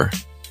power,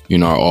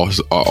 are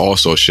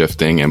also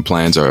shifting, and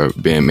plans are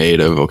being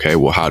made of, okay,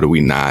 well, how do we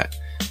not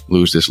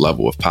lose this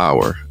level of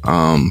power?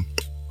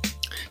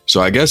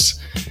 So I guess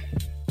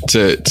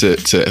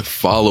to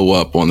follow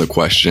up on the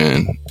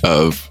question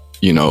of,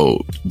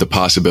 the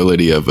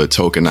possibility of a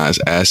tokenized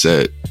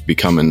asset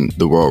becoming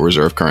the world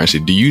reserve currency,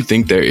 do you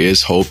think there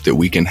is hope that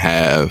we can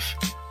have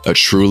a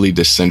truly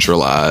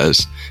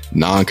decentralized,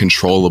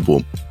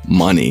 non-controllable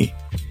money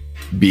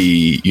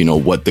be,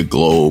 what the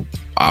globe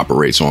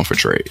operates on for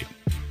trade?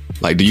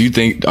 Like, do you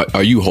think,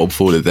 are you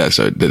hopeful that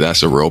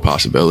that's a real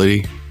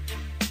possibility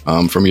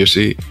from your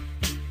seat?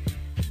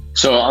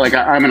 So, like,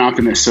 I'm an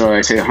optimist, so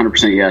I say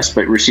 100% yes.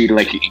 But Rashid,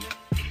 like,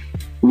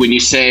 when you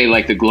say,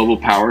 like, the global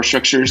power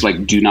structures,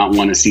 like, do not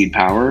want to cede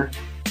power,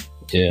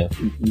 yeah,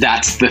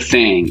 that's the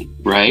thing,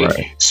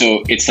 right?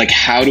 So it's like,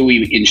 how do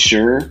we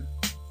ensure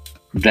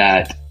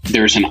that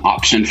there's an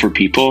option for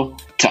people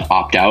to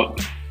opt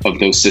out of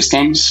those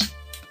systems,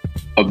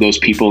 of those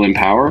people in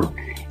power,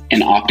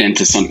 and opt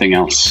into something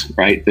else,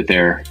 right? That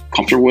they're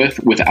comfortable with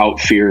without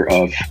fear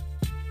of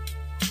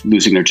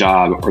losing their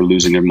job or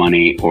losing their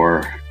money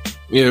or.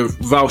 Yeah,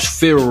 vouch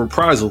fear of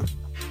reprisal.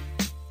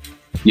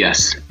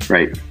 Yes,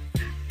 right.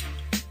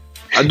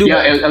 I do.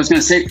 Yeah, I was going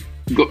to say,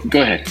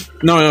 go ahead.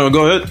 No,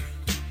 go ahead.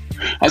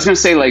 I was going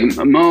to say, like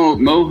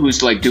Mo,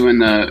 who's like doing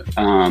the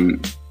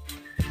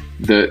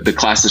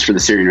classes for the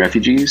Syrian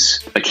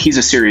refugees. Like he's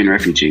a Syrian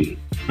refugee,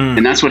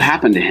 and that's what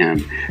happened to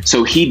him.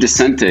 So he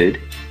dissented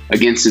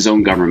against his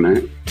own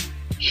government.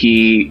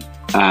 He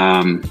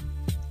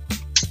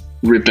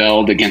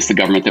rebelled against the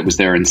government that was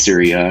there in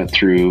Syria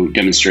through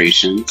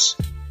demonstrations,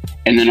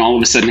 and then all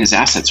of a sudden his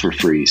assets were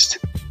freezed.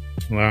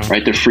 Wow!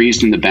 Right, they're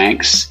freezed in the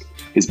banks.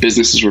 His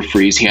businesses were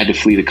freezed. He had to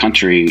flee the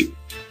country,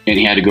 and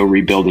he had to go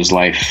rebuild his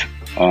life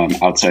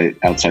outside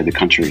the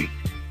country.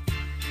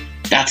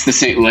 That's the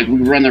same. Like we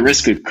run the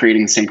risk of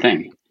creating the same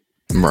thing,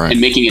 right? And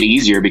making it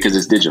easier because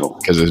it's digital.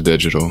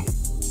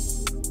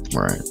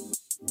 Right.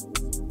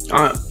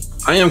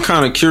 I am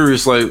kind of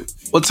curious. Like,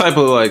 what type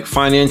of like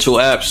financial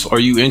apps are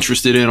you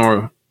interested in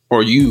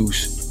or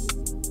use?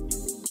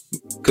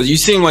 Because you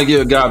seem like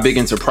you're a guy big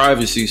into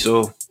privacy.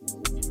 So,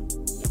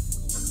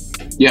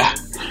 yeah.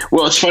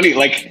 Well, it's funny.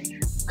 Like.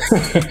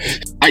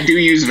 I do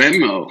use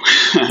Venmo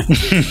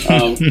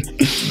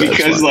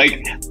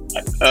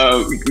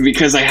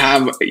because I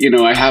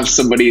have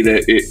somebody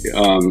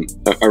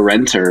that a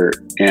renter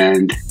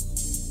and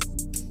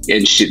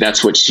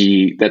that's what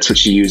she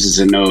uses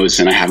and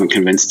knows, and I haven't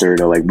convinced her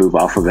to like move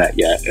off of that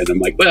yet, and I'm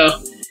like,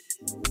 well,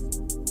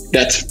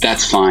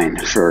 that's fine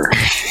for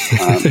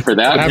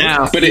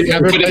that. But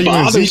it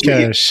bothers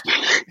me.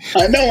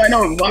 I know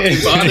it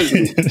bothers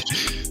me.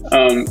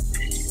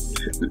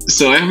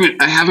 So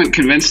I haven't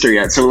convinced her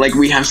yet. So like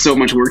we have so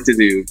much work to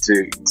do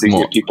to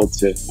get people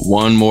to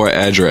one more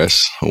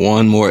address.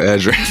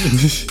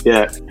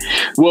 Yeah.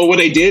 Well, what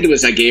I did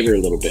was I gave her a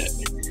little bit,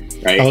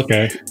 right?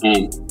 Okay.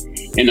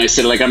 And I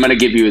said, like, I'm going to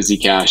give you a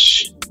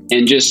Zcash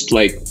and just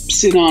like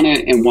sit on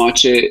it and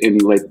watch it,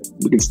 and like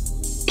we can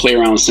play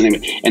around with sending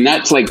it. And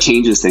that's like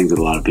changes things with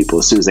a lot of people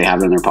as soon as they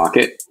have it in their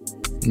pocket.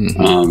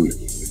 Mm-hmm.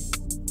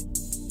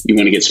 You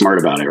want to get smart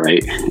about it,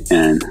 right?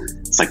 And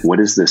it's like, what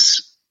is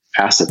this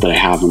asset that I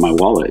have in my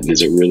wallet? And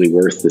is it really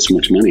worth this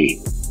much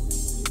money?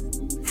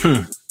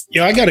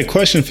 Yo, I got a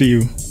question for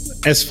you.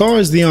 As far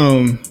as the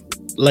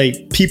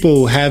like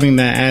people having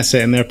that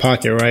asset in their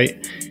pocket,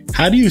 right?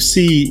 How do you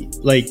see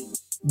like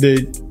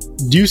the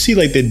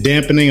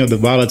dampening of the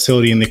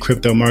volatility in the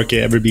crypto market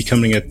ever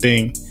becoming a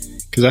thing?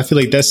 Because I feel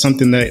like that's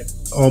something that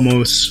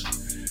almost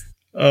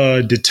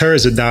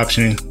deters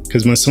adoption.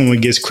 Because when someone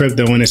gets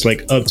crypto and it's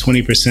like up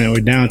 20% or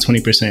down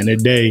 20% in a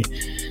day,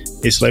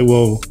 it's like,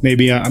 well,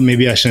 maybe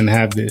I shouldn't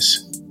have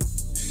this.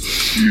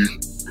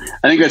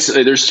 I think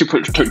there's two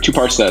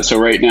parts to that. So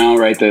right now,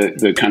 right,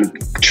 the kind of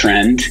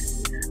trend,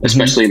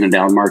 especially in the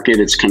down market,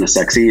 it's kind of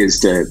sexy,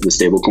 is the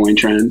stablecoin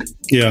trend.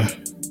 Yeah.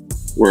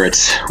 Where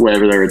it's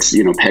whether it's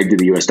pegged to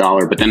the US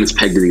dollar, but then it's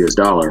pegged to the US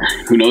dollar.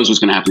 Who knows what's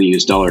going to happen to the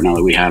US dollar now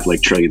that we have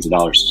like trillions of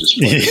dollars to just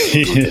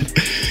float.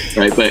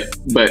 Right?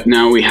 But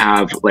now we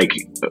have like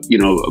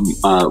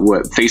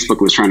what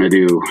Facebook was trying to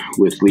do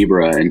with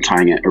Libra and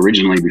tying it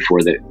originally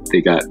before that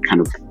they got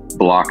kind of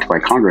blocked by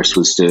Congress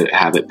was to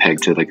have it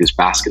pegged to like this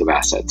basket of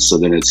assets so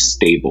that it's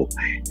stable.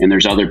 And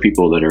there's other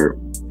people that are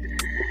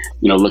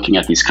looking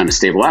at these kind of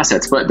stable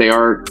assets, but they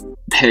are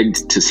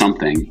pegged to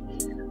something.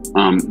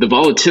 The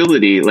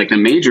volatility, like the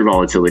major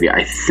volatility,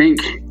 I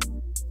think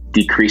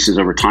decreases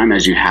over time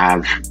as you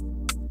have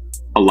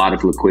a lot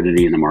of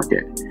liquidity in the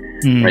market,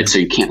 right? So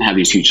you can't have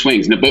these huge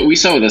swings. But we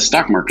saw the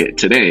stock market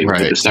today,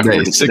 right? The stock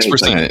market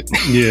 6%.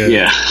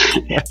 Yeah.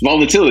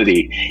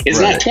 Volatility. It's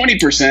not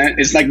 20%.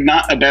 It's like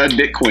not a bad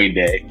Bitcoin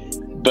day,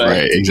 but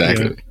right,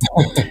 exactly.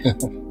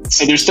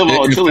 So there's still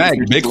volatility.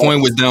 In fact,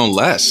 Bitcoin was down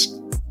less.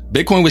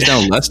 Bitcoin was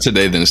down less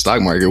today than the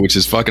stock market, which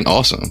is fucking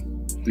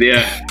awesome.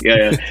 Yeah.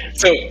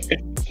 So.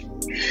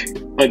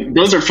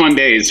 Those are fun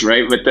days,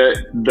 right? But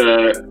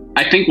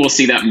I think we'll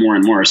see that more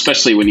and more,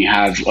 especially when you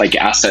have like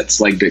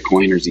assets like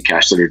Bitcoin or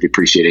Zcash that are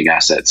depreciating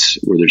assets,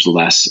 where there's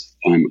less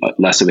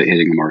of it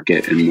hitting the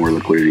market and more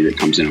liquidity that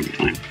comes in over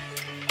time.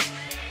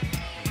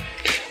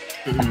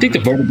 I think the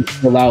vertical is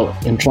still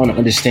out and trying to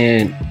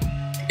understand,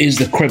 is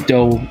the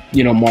crypto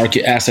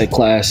market asset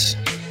class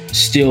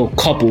still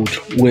coupled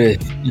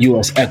with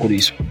U.S.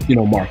 equities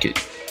market?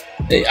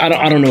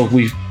 I don't know if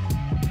we've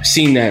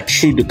seen that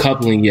true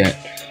decoupling yet.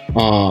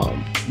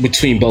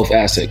 Between both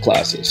asset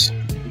classes.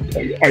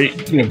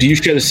 Do you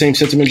share the same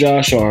sentiment,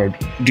 Josh, or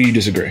do you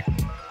disagree?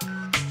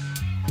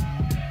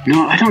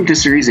 No, I don't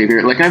disagree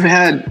either. Like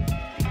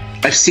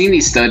I've seen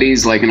these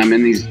studies, like, and I'm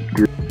in these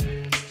groups,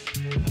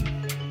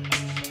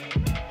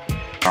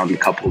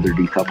 coupled or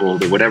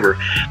decoupled or whatever.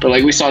 But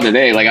like we saw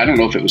today, like I don't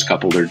know if it was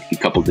coupled or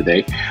decoupled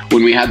today,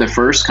 when we had the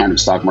first kind of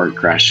stock market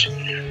crash,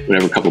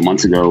 whatever, a couple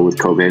months ago with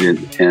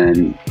COVID,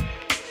 and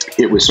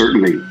it was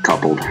certainly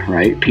coupled,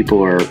 right?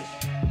 People are.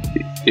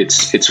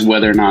 It's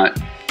whether or not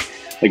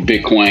like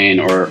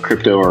Bitcoin or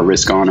crypto or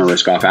risk on or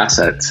risk off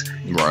assets.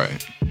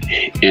 Right.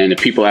 And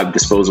if people have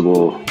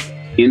disposable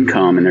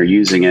income and they're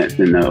using it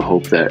in the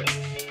hope that,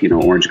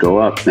 Orange go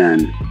up,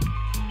 then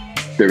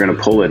they're going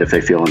to pull it if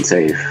they feel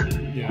unsafe.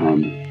 Yeah.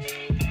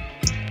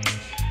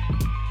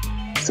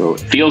 So it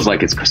feels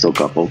like it's still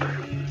coupled.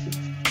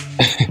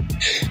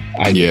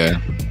 Yeah.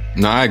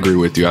 No, I agree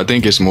with you. I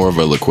think it's more of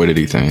a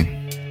liquidity thing.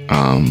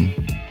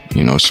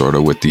 Sort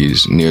of with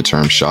these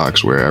near-term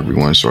shocks where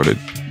everyone's sort of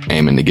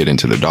aiming to get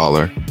into the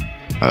dollar,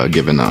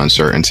 given the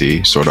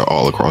uncertainty sort of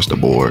all across the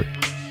board.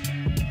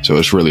 So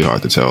it's really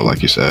hard to tell,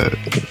 like you said.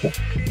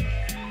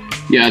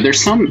 Yeah,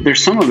 there's some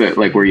of it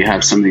like where you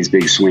have some of these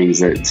big swings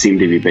that seem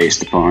to be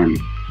based upon,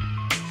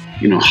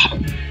 a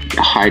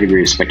high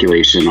degree of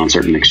speculation on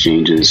certain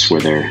exchanges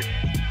where they're,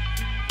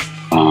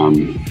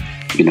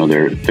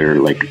 they're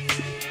like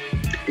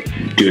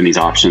doing these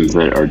options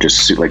that are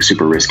just like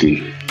super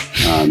risky.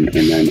 And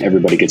then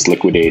everybody gets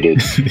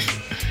liquidated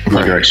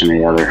one direction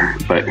or the other.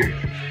 But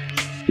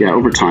yeah,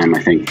 over time,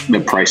 I think the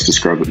price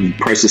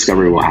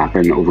discovery will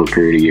happen over a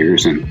period of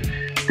years and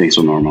things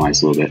will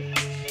normalize a little bit.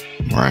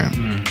 Right.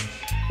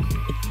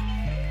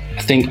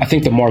 I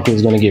think the market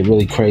is going to get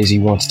really crazy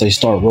once they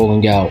start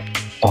rolling out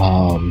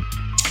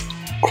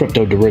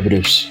crypto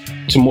derivatives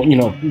to more,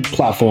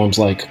 platforms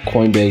like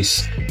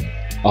Coinbase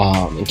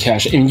and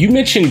Cash. And you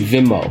mentioned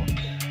Venmo.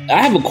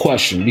 I have a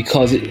question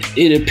because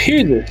it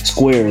appears that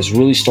Square is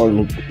really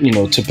starting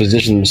to, to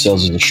position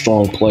themselves as a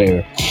strong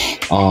player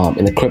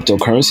in the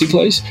cryptocurrency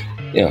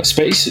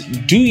space.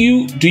 Do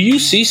you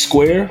see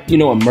Square,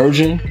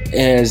 emerging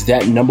as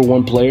that number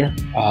one player,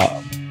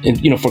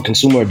 for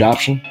consumer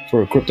adoption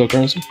for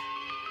cryptocurrency?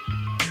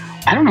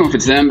 I don't know if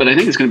it's them, but I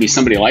think it's going to be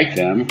somebody like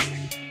them.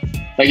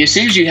 Like as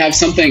soon as you have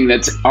something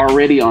that's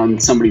already on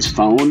somebody's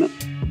phone,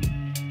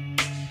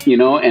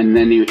 and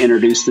then you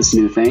introduce this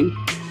new thing.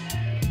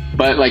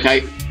 But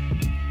I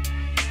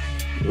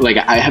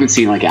haven't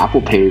seen like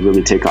Apple Pay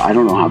really take off. I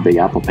don't know how big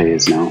Apple Pay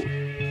is now.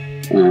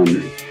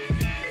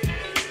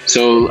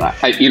 So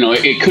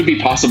it could be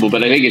possible,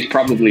 but I think it's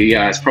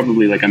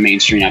probably like a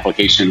mainstream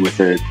application with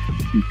a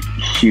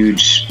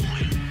huge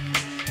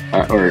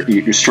or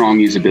strong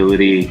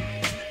usability,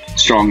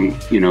 strong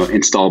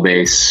install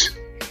base,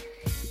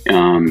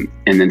 and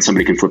then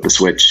somebody can flip the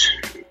switch,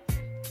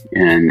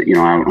 and I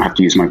don't have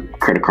to use my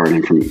credit card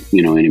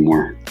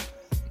anymore.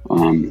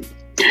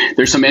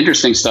 There's some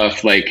interesting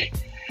stuff like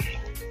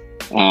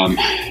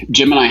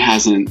Gemini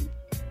hasn't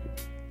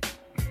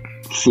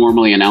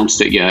formally announced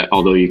it yet,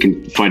 although you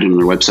can find it on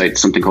their website,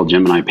 something called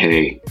Gemini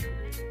Pay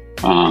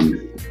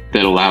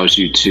that allows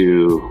you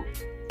to,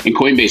 and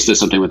Coinbase does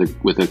something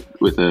with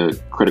a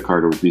credit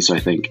card or Visa, I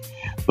think,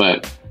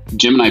 but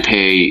Gemini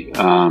Pay,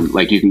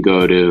 like you can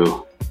go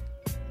to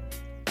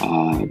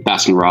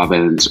Baskin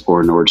Robbins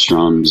or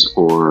Nordstrom's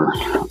or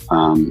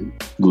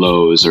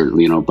Lowe's or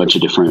a bunch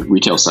of different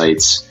retail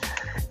sites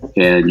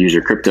and use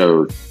your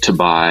crypto to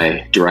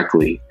buy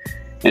directly.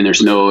 And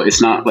there's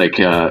not like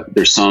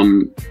there's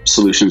some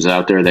solutions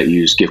out there that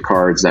use gift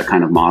cards, that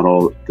kind of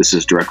model. This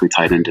is directly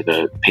tied into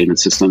the payment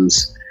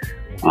systems.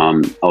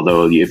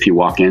 Although if you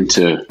walk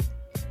into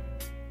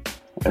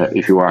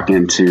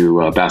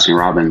Baskin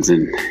Robbins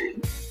and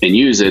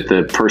use it,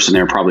 the person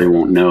there probably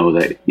won't know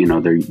that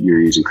you're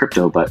using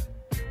crypto, but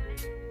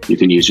you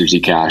can use your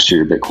Zcash or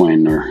your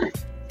Bitcoin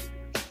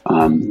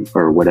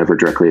or whatever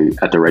directly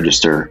at the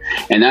register,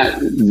 and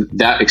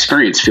that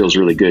experience feels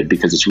really good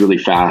because it's really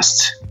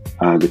fast.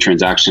 The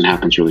transaction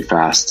happens really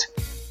fast.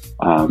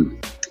 I'm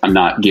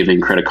not giving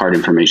credit card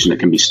information that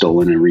can be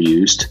stolen and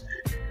reused.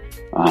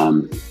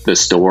 The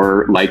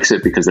store likes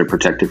it because they're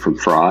protected from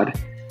fraud.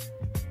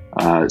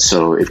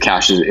 So if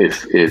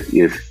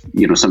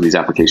some of these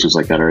applications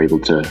like that are able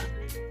to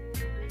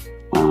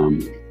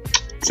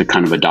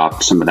kind of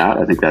adopt some of that,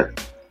 I think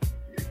that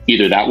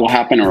either that will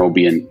happen or it'll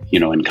be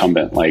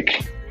incumbent.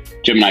 Like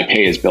Gemini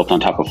Pay is built on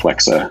top of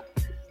Flexa,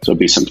 so it'll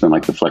be something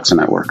like the Flexa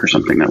network or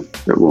something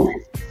that will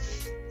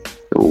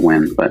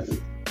win. But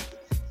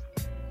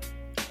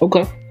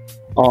okay.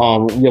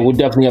 We'll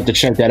definitely have to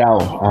check that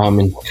out.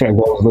 And for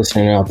those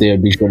listening out there,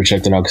 be sure to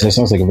check that out because that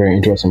sounds like a very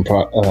interesting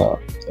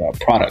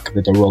product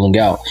that they're rolling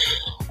out.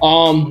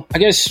 I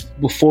guess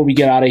before we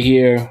get out of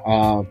here,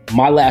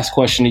 my last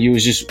question to you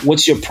is just,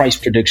 what's your price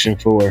prediction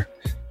for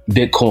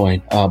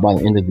Bitcoin by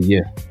the end of the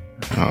year?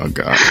 Oh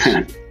God.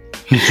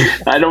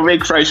 I don't make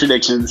price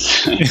predictions.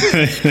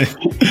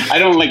 I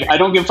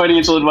don't give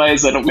financial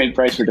advice. I don't make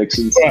price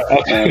predictions.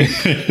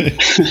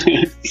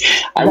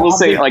 I will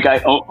say, like,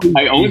 I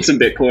own some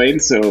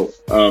Bitcoin, so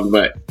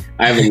but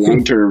I have a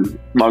long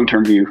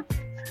term view.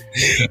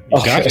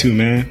 Okay. Got to,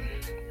 man.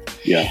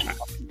 Yeah.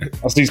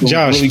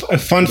 Josh, a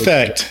fun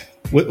fact.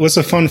 What's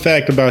a fun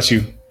fact about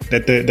you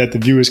that the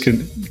viewers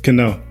can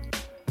know?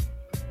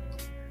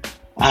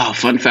 Oh,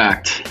 fun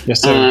fact.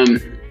 Yes, sir.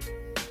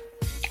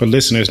 For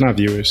listeners, not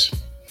viewers.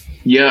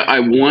 Yeah, I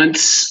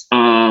once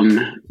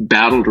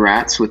battled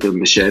rats with a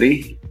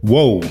machete.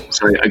 Whoa.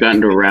 So I got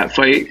into a rat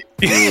fight.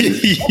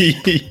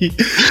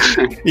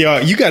 Yo,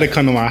 you got to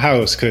come to my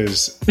house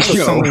because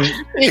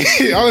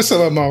I was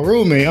telling my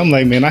roommate, I'm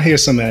like, man, I hear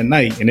something at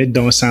night and it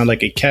don't sound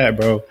like a cat,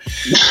 bro.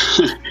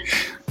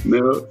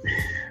 No.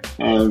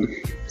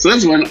 So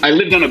that's one. I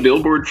lived on a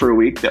billboard for a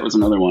week. That was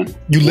another one.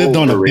 You lived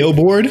on a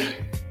billboard?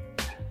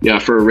 Yeah,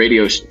 for a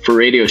radio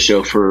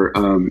show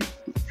for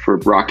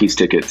Rockies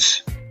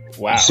tickets.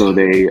 Wow. So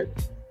it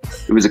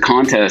was a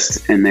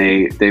contest, and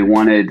they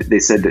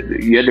said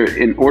that you had to,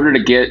 in order to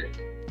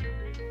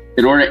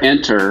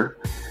enter,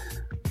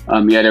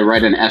 you had to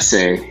write an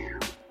essay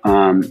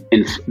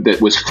that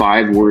was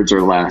 5 words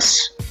or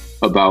less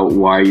about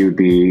why you'd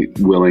be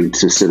willing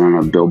to sit on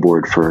a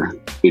billboard for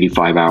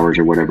 85 hours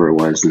or whatever it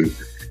was. And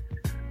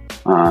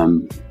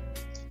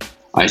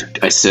I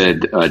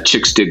said,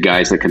 chicks dig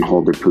guys that can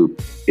hold their poop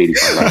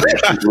 85 hours.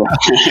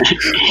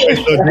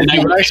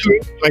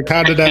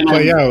 How did that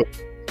play out?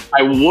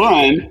 I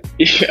won.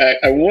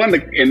 I won.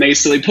 And they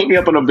put me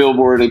up on a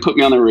billboard. They put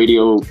me on the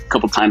radio a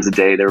couple times a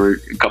day. There were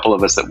a couple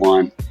of us that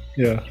won.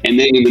 Yeah. And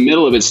then in the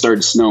middle of it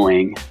started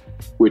snowing,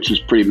 which was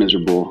pretty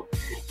miserable.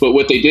 But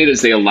what they did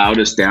is they allowed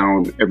us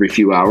down every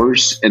few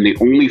hours. And the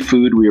only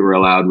food we were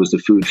allowed was the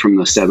food from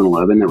the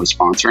 7-Eleven that was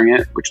sponsoring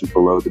it, which was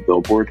below the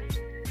billboard.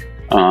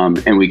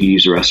 And we could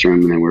use the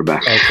restroom, and then we're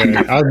back. Okay.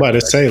 I was about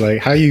to say, like,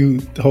 how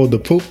you hold the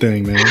poop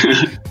thing, man?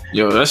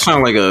 Yo, that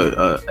sounds like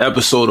a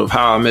episode of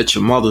How I Met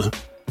Your Mother.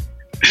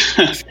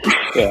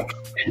 Yeah.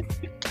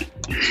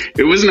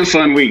 It wasn't a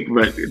fun week,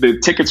 but the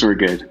tickets were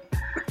good.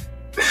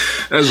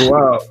 That's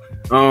wild.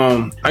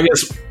 I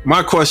guess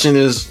my question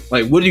is,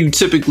 like, what do you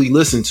typically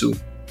listen to?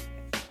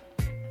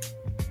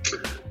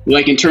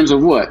 Like, in terms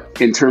of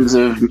what? In terms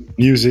of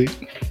music?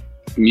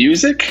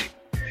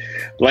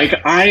 Like,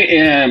 I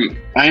am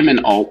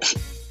an alt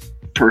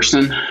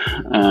person.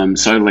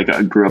 So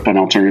I grew up on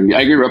alternative.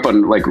 I grew up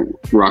on like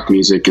rock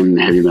music and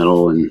heavy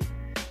metal, and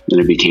then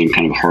it became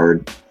kind of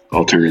hard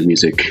alternative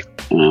music.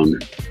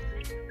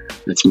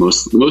 That's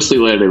mostly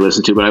what I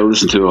listen to, but I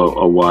listen to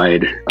a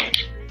wide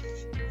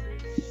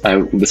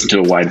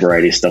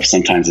variety of stuff.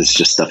 Sometimes it's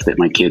just stuff that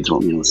my kids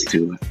want me to listen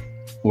to.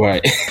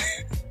 Right.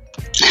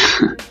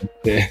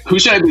 Yeah. Who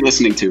should I be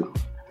listening to?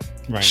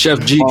 Right. Chef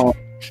G.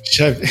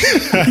 Chef.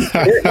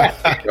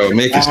 Yo,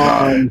 make it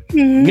stop.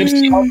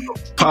 Nipsey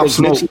Pop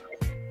Smoke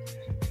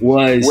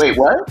was. Wait,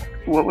 what?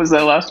 What was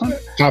that last one?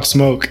 Pop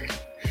Smoke.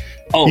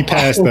 Oh, he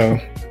passed though.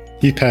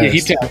 He passed. Yeah,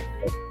 he passed.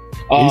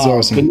 He's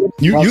awesome.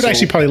 You'd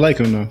actually probably like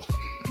him though.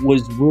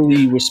 Was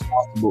really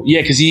responsible.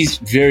 Yeah, because he's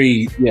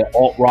very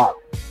alt rock.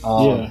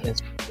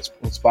 It's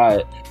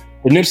inspired.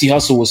 But Nipsey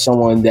Hussle was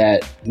someone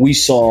that we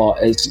saw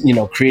as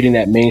creating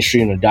that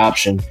mainstream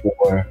adoption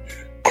for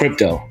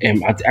crypto. And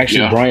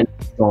Brian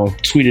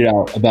tweeted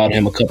out about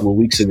him a couple of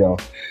weeks ago.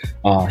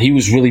 He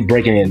was really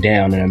breaking it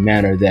down in a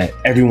manner that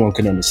everyone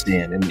could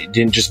understand, and it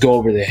didn't just go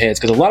over their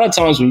heads. Because a lot of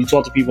times when you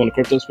talk to people in the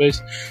crypto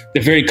space,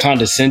 they're very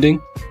condescending,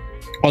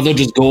 or they'll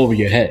just go over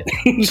your head,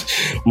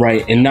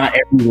 right? And not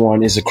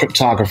everyone is a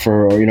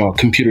cryptographer or a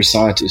computer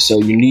scientist.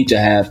 So you need to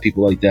have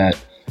people like that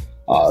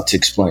to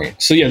explain.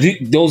 So yeah,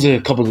 those are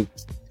a couple of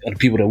the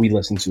people that we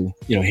listen to,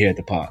 here at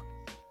the pod.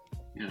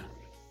 Yeah.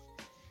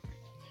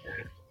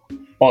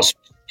 Also,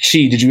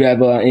 Chi, did you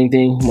have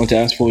anything you want to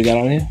ask before we got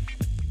on here?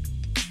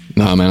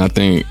 Nah, man, I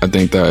think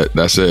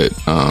that's it.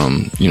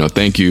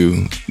 Thank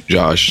you,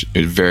 Josh.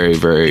 It's very,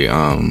 very,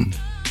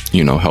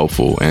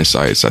 helpful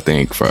insights, I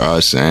think, for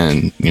us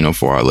and,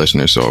 for our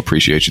listeners. So I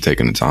appreciate you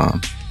taking the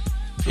time.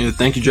 Yeah,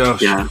 thank you,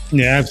 Josh. Yeah,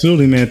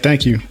 absolutely, man.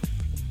 Thank you.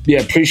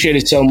 Yeah, appreciate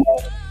it so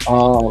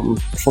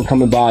much for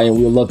coming by, and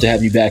we'd love to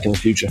have you back in the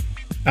future.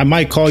 I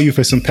might call you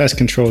for some pest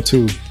control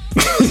too.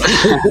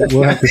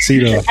 We'll have to see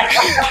though.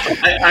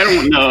 I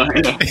don't know.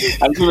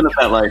 I'm living up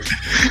that life.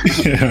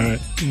 Yeah,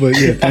 but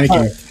yeah, thank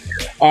you.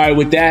 All right,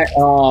 with that,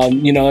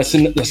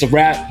 that's a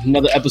wrap.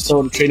 Another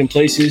episode of Trading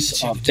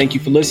Places. Thank you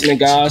for listening,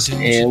 guys,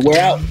 and we're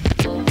out.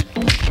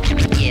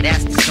 Yeah,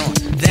 that's the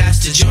joint. That's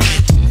the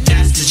joint.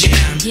 That's the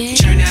jam. Yeah.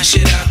 Turn that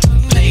shit up.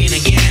 Play it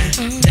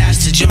again.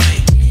 That's the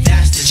joint.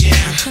 That's the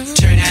jam.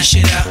 Turn that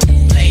shit up.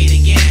 Play it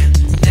again.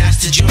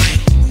 That's the joint.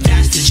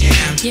 That's the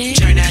jam. Yeah.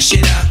 Turn that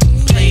shit up.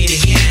 Play it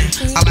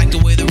again. I like the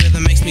way the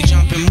rhythm makes me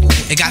jump and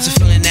move. It got you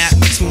feeling that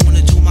makes me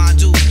wanna do my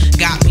do.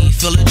 Got me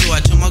feeling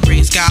joy to my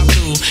green sky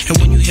blue. And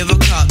when you hear a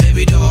cup,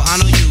 baby doll, I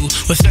know you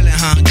was feeling,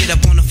 huh? Get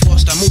up on the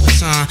 4-star moving,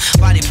 son.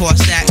 Body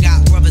parts that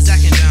got brothers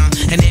acting down,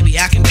 and they be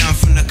acting down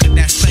from the cut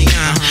that's playing.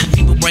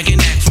 People breaking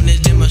neck from this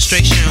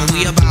demonstration.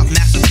 We about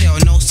mass appeal,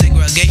 no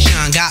segregation.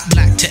 Got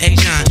black to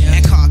Asian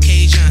and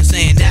Caucasian,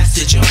 saying that's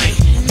the joint,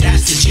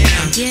 that's the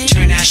jam.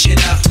 Turn that shit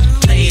up,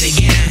 play it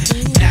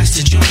again. That's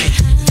the joint,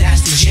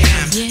 that's the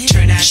jam.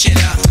 Turn that shit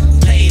up,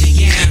 play it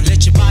again.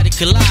 Let your body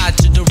collide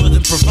to the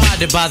rhythm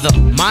provided by the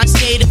mind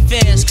state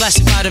affairs,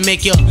 classified to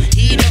make your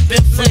heat up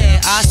and flare.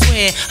 I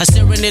swear, a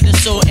serenade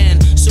is so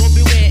and so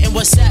beware. And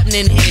what's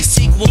happening here,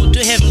 sequel to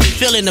heavenly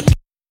feeling the